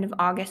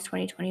August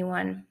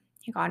 2021,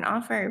 I got an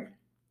offer.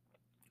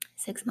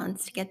 6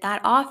 months to get that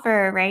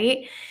offer,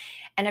 right?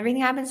 And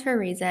everything happens for a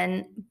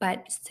reason,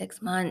 but 6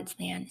 months,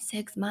 man,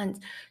 6 months.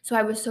 So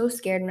I was so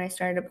scared when I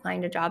started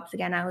applying to jobs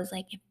again. I was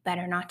like, it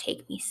better not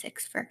take me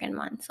 6 freaking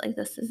months. Like,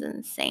 this is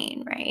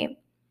insane, right?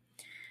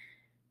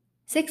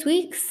 6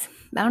 weeks.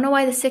 I don't know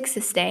why the 6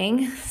 is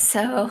staying.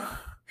 So,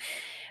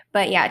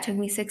 but yeah, it took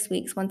me 6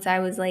 weeks once I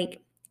was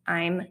like,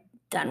 I'm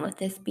done with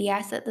this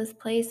BS at this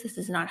place. This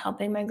is not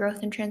helping my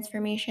growth and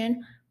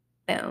transformation.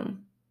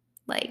 Boom.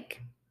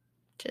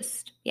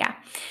 Yeah.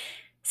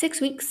 6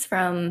 weeks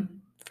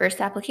from first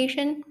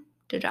application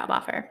to job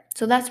offer.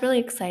 So that's really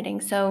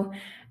exciting. So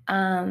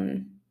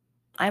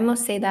I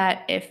must say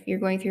that if you're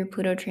going through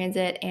Pluto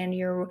transit and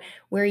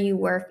where you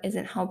work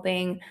isn't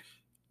helping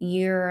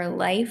your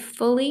life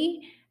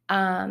fully,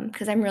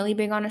 because I'm really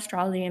big on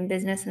astrology and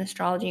business and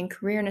astrology and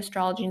career and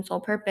astrology and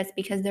soul purpose,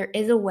 because there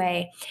is a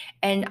way,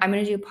 and I'm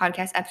going to do a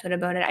podcast episode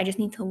about it. I just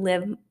need to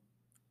live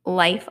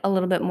life a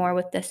little bit more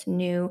with this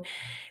new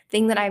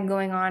thing that I have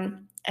going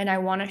on, and I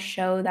want to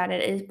show that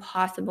it is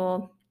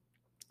possible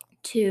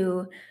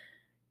to,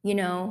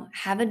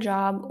 have a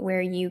job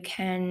where you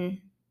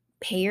can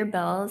pay your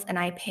bills, and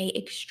I pay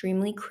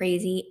extremely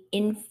crazy,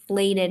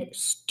 inflated,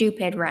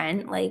 stupid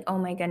rent. Like, oh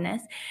my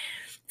goodness.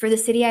 For the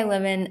city I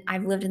live in,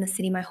 I've lived in the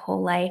city my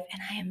whole life,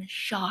 and I am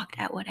shocked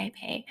at what I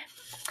pay.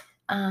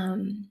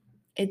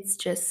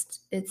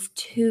 It's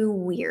too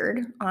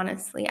weird,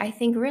 honestly. I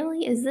think,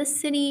 really, is this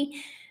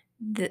city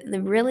the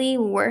really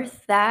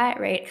worth that,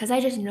 right? Because I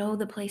just know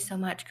the place so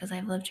much because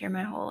I've lived here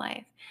my whole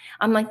life.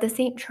 I'm like, this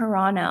ain't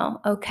Toronto,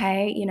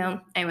 okay?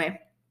 Anyway,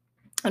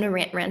 I'm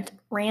gonna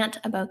rant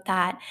about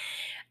that.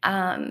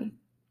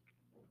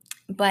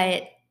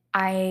 But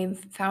I've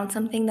found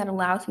something that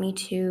allows me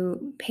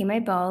to pay my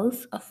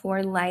bills,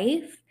 afford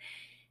life,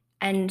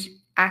 and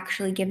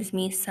actually gives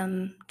me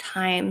some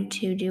time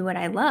to do what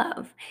I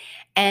love.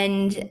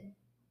 And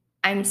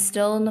I'm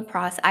still in the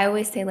process. I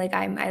always say,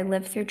 I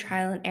live through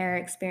trial and error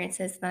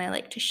experiences, and then I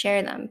like to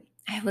share them.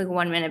 I have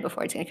 1 minute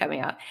before it's gonna cut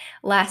me off.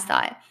 Last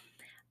thought.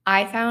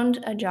 I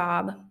found a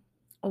job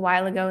a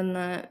while ago in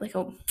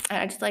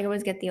I just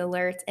always get the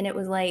alerts, and it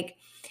was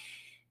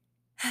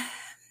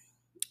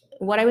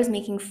what I was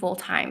making full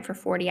time for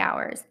 40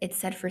 hours, it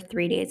said for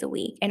 3 days a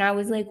week. And I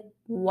was like,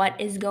 what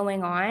is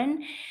going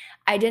on?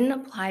 I didn't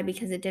apply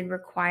because it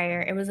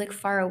was like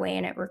far away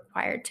and it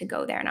required to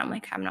go there. And I'm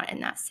like, I'm not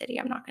in that city.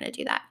 I'm not going to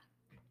do that.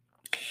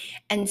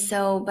 And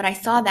so, but I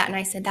saw that and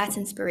I said, that's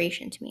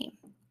inspiration to me.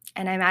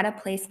 And I'm at a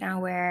place now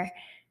where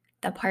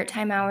the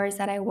part-time hours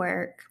that I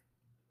work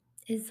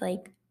is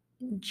like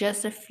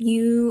just a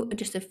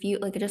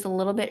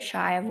little bit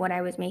shy of what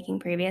I was making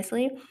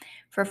previously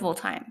for full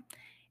time.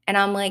 And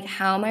I'm like,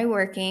 how am I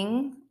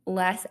working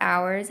less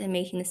hours and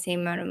making the same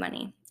amount of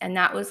money? And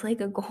that was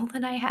like a goal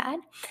that I had.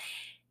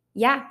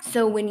 Yeah.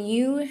 So when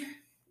you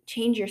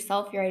change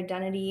yourself, your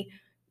identity,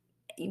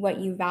 what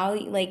you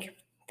value, like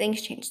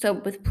things change. So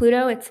with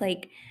Pluto, it's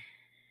like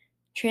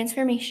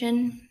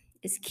transformation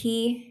is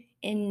key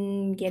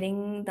in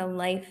getting the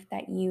life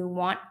that you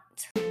want.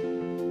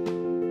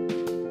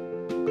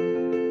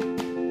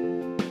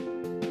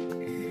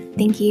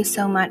 Thank you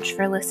so much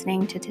for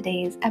listening to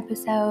today's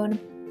episode.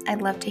 I'd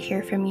love to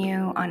hear from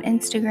you on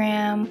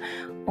Instagram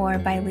or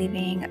by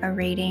leaving a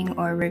rating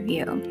or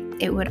review.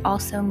 It would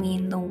also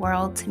mean the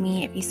world to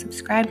me if you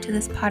subscribe to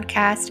this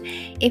podcast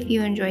if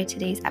you enjoyed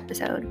today's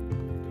episode.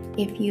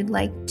 If you'd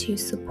like to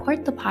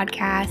support the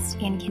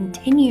podcast and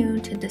continue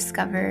to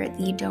discover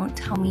the Don't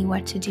Tell Me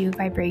What to Do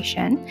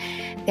vibration,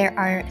 there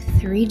are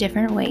 3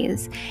 different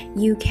ways.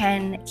 You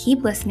can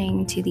keep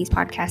listening to these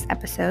podcast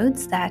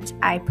episodes that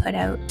I put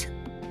out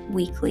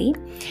weekly.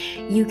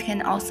 You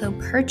can also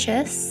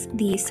purchase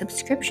the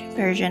subscription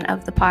version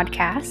of the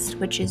podcast,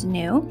 which is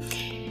new,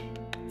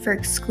 for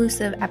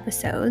exclusive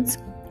episodes,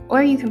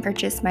 or you can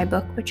purchase my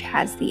book, which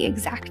has the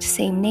exact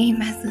same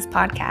name as this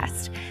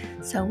podcast.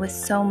 So with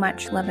so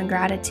much love and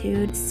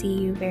gratitude, see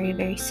you very,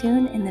 very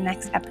soon in the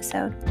next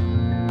episode.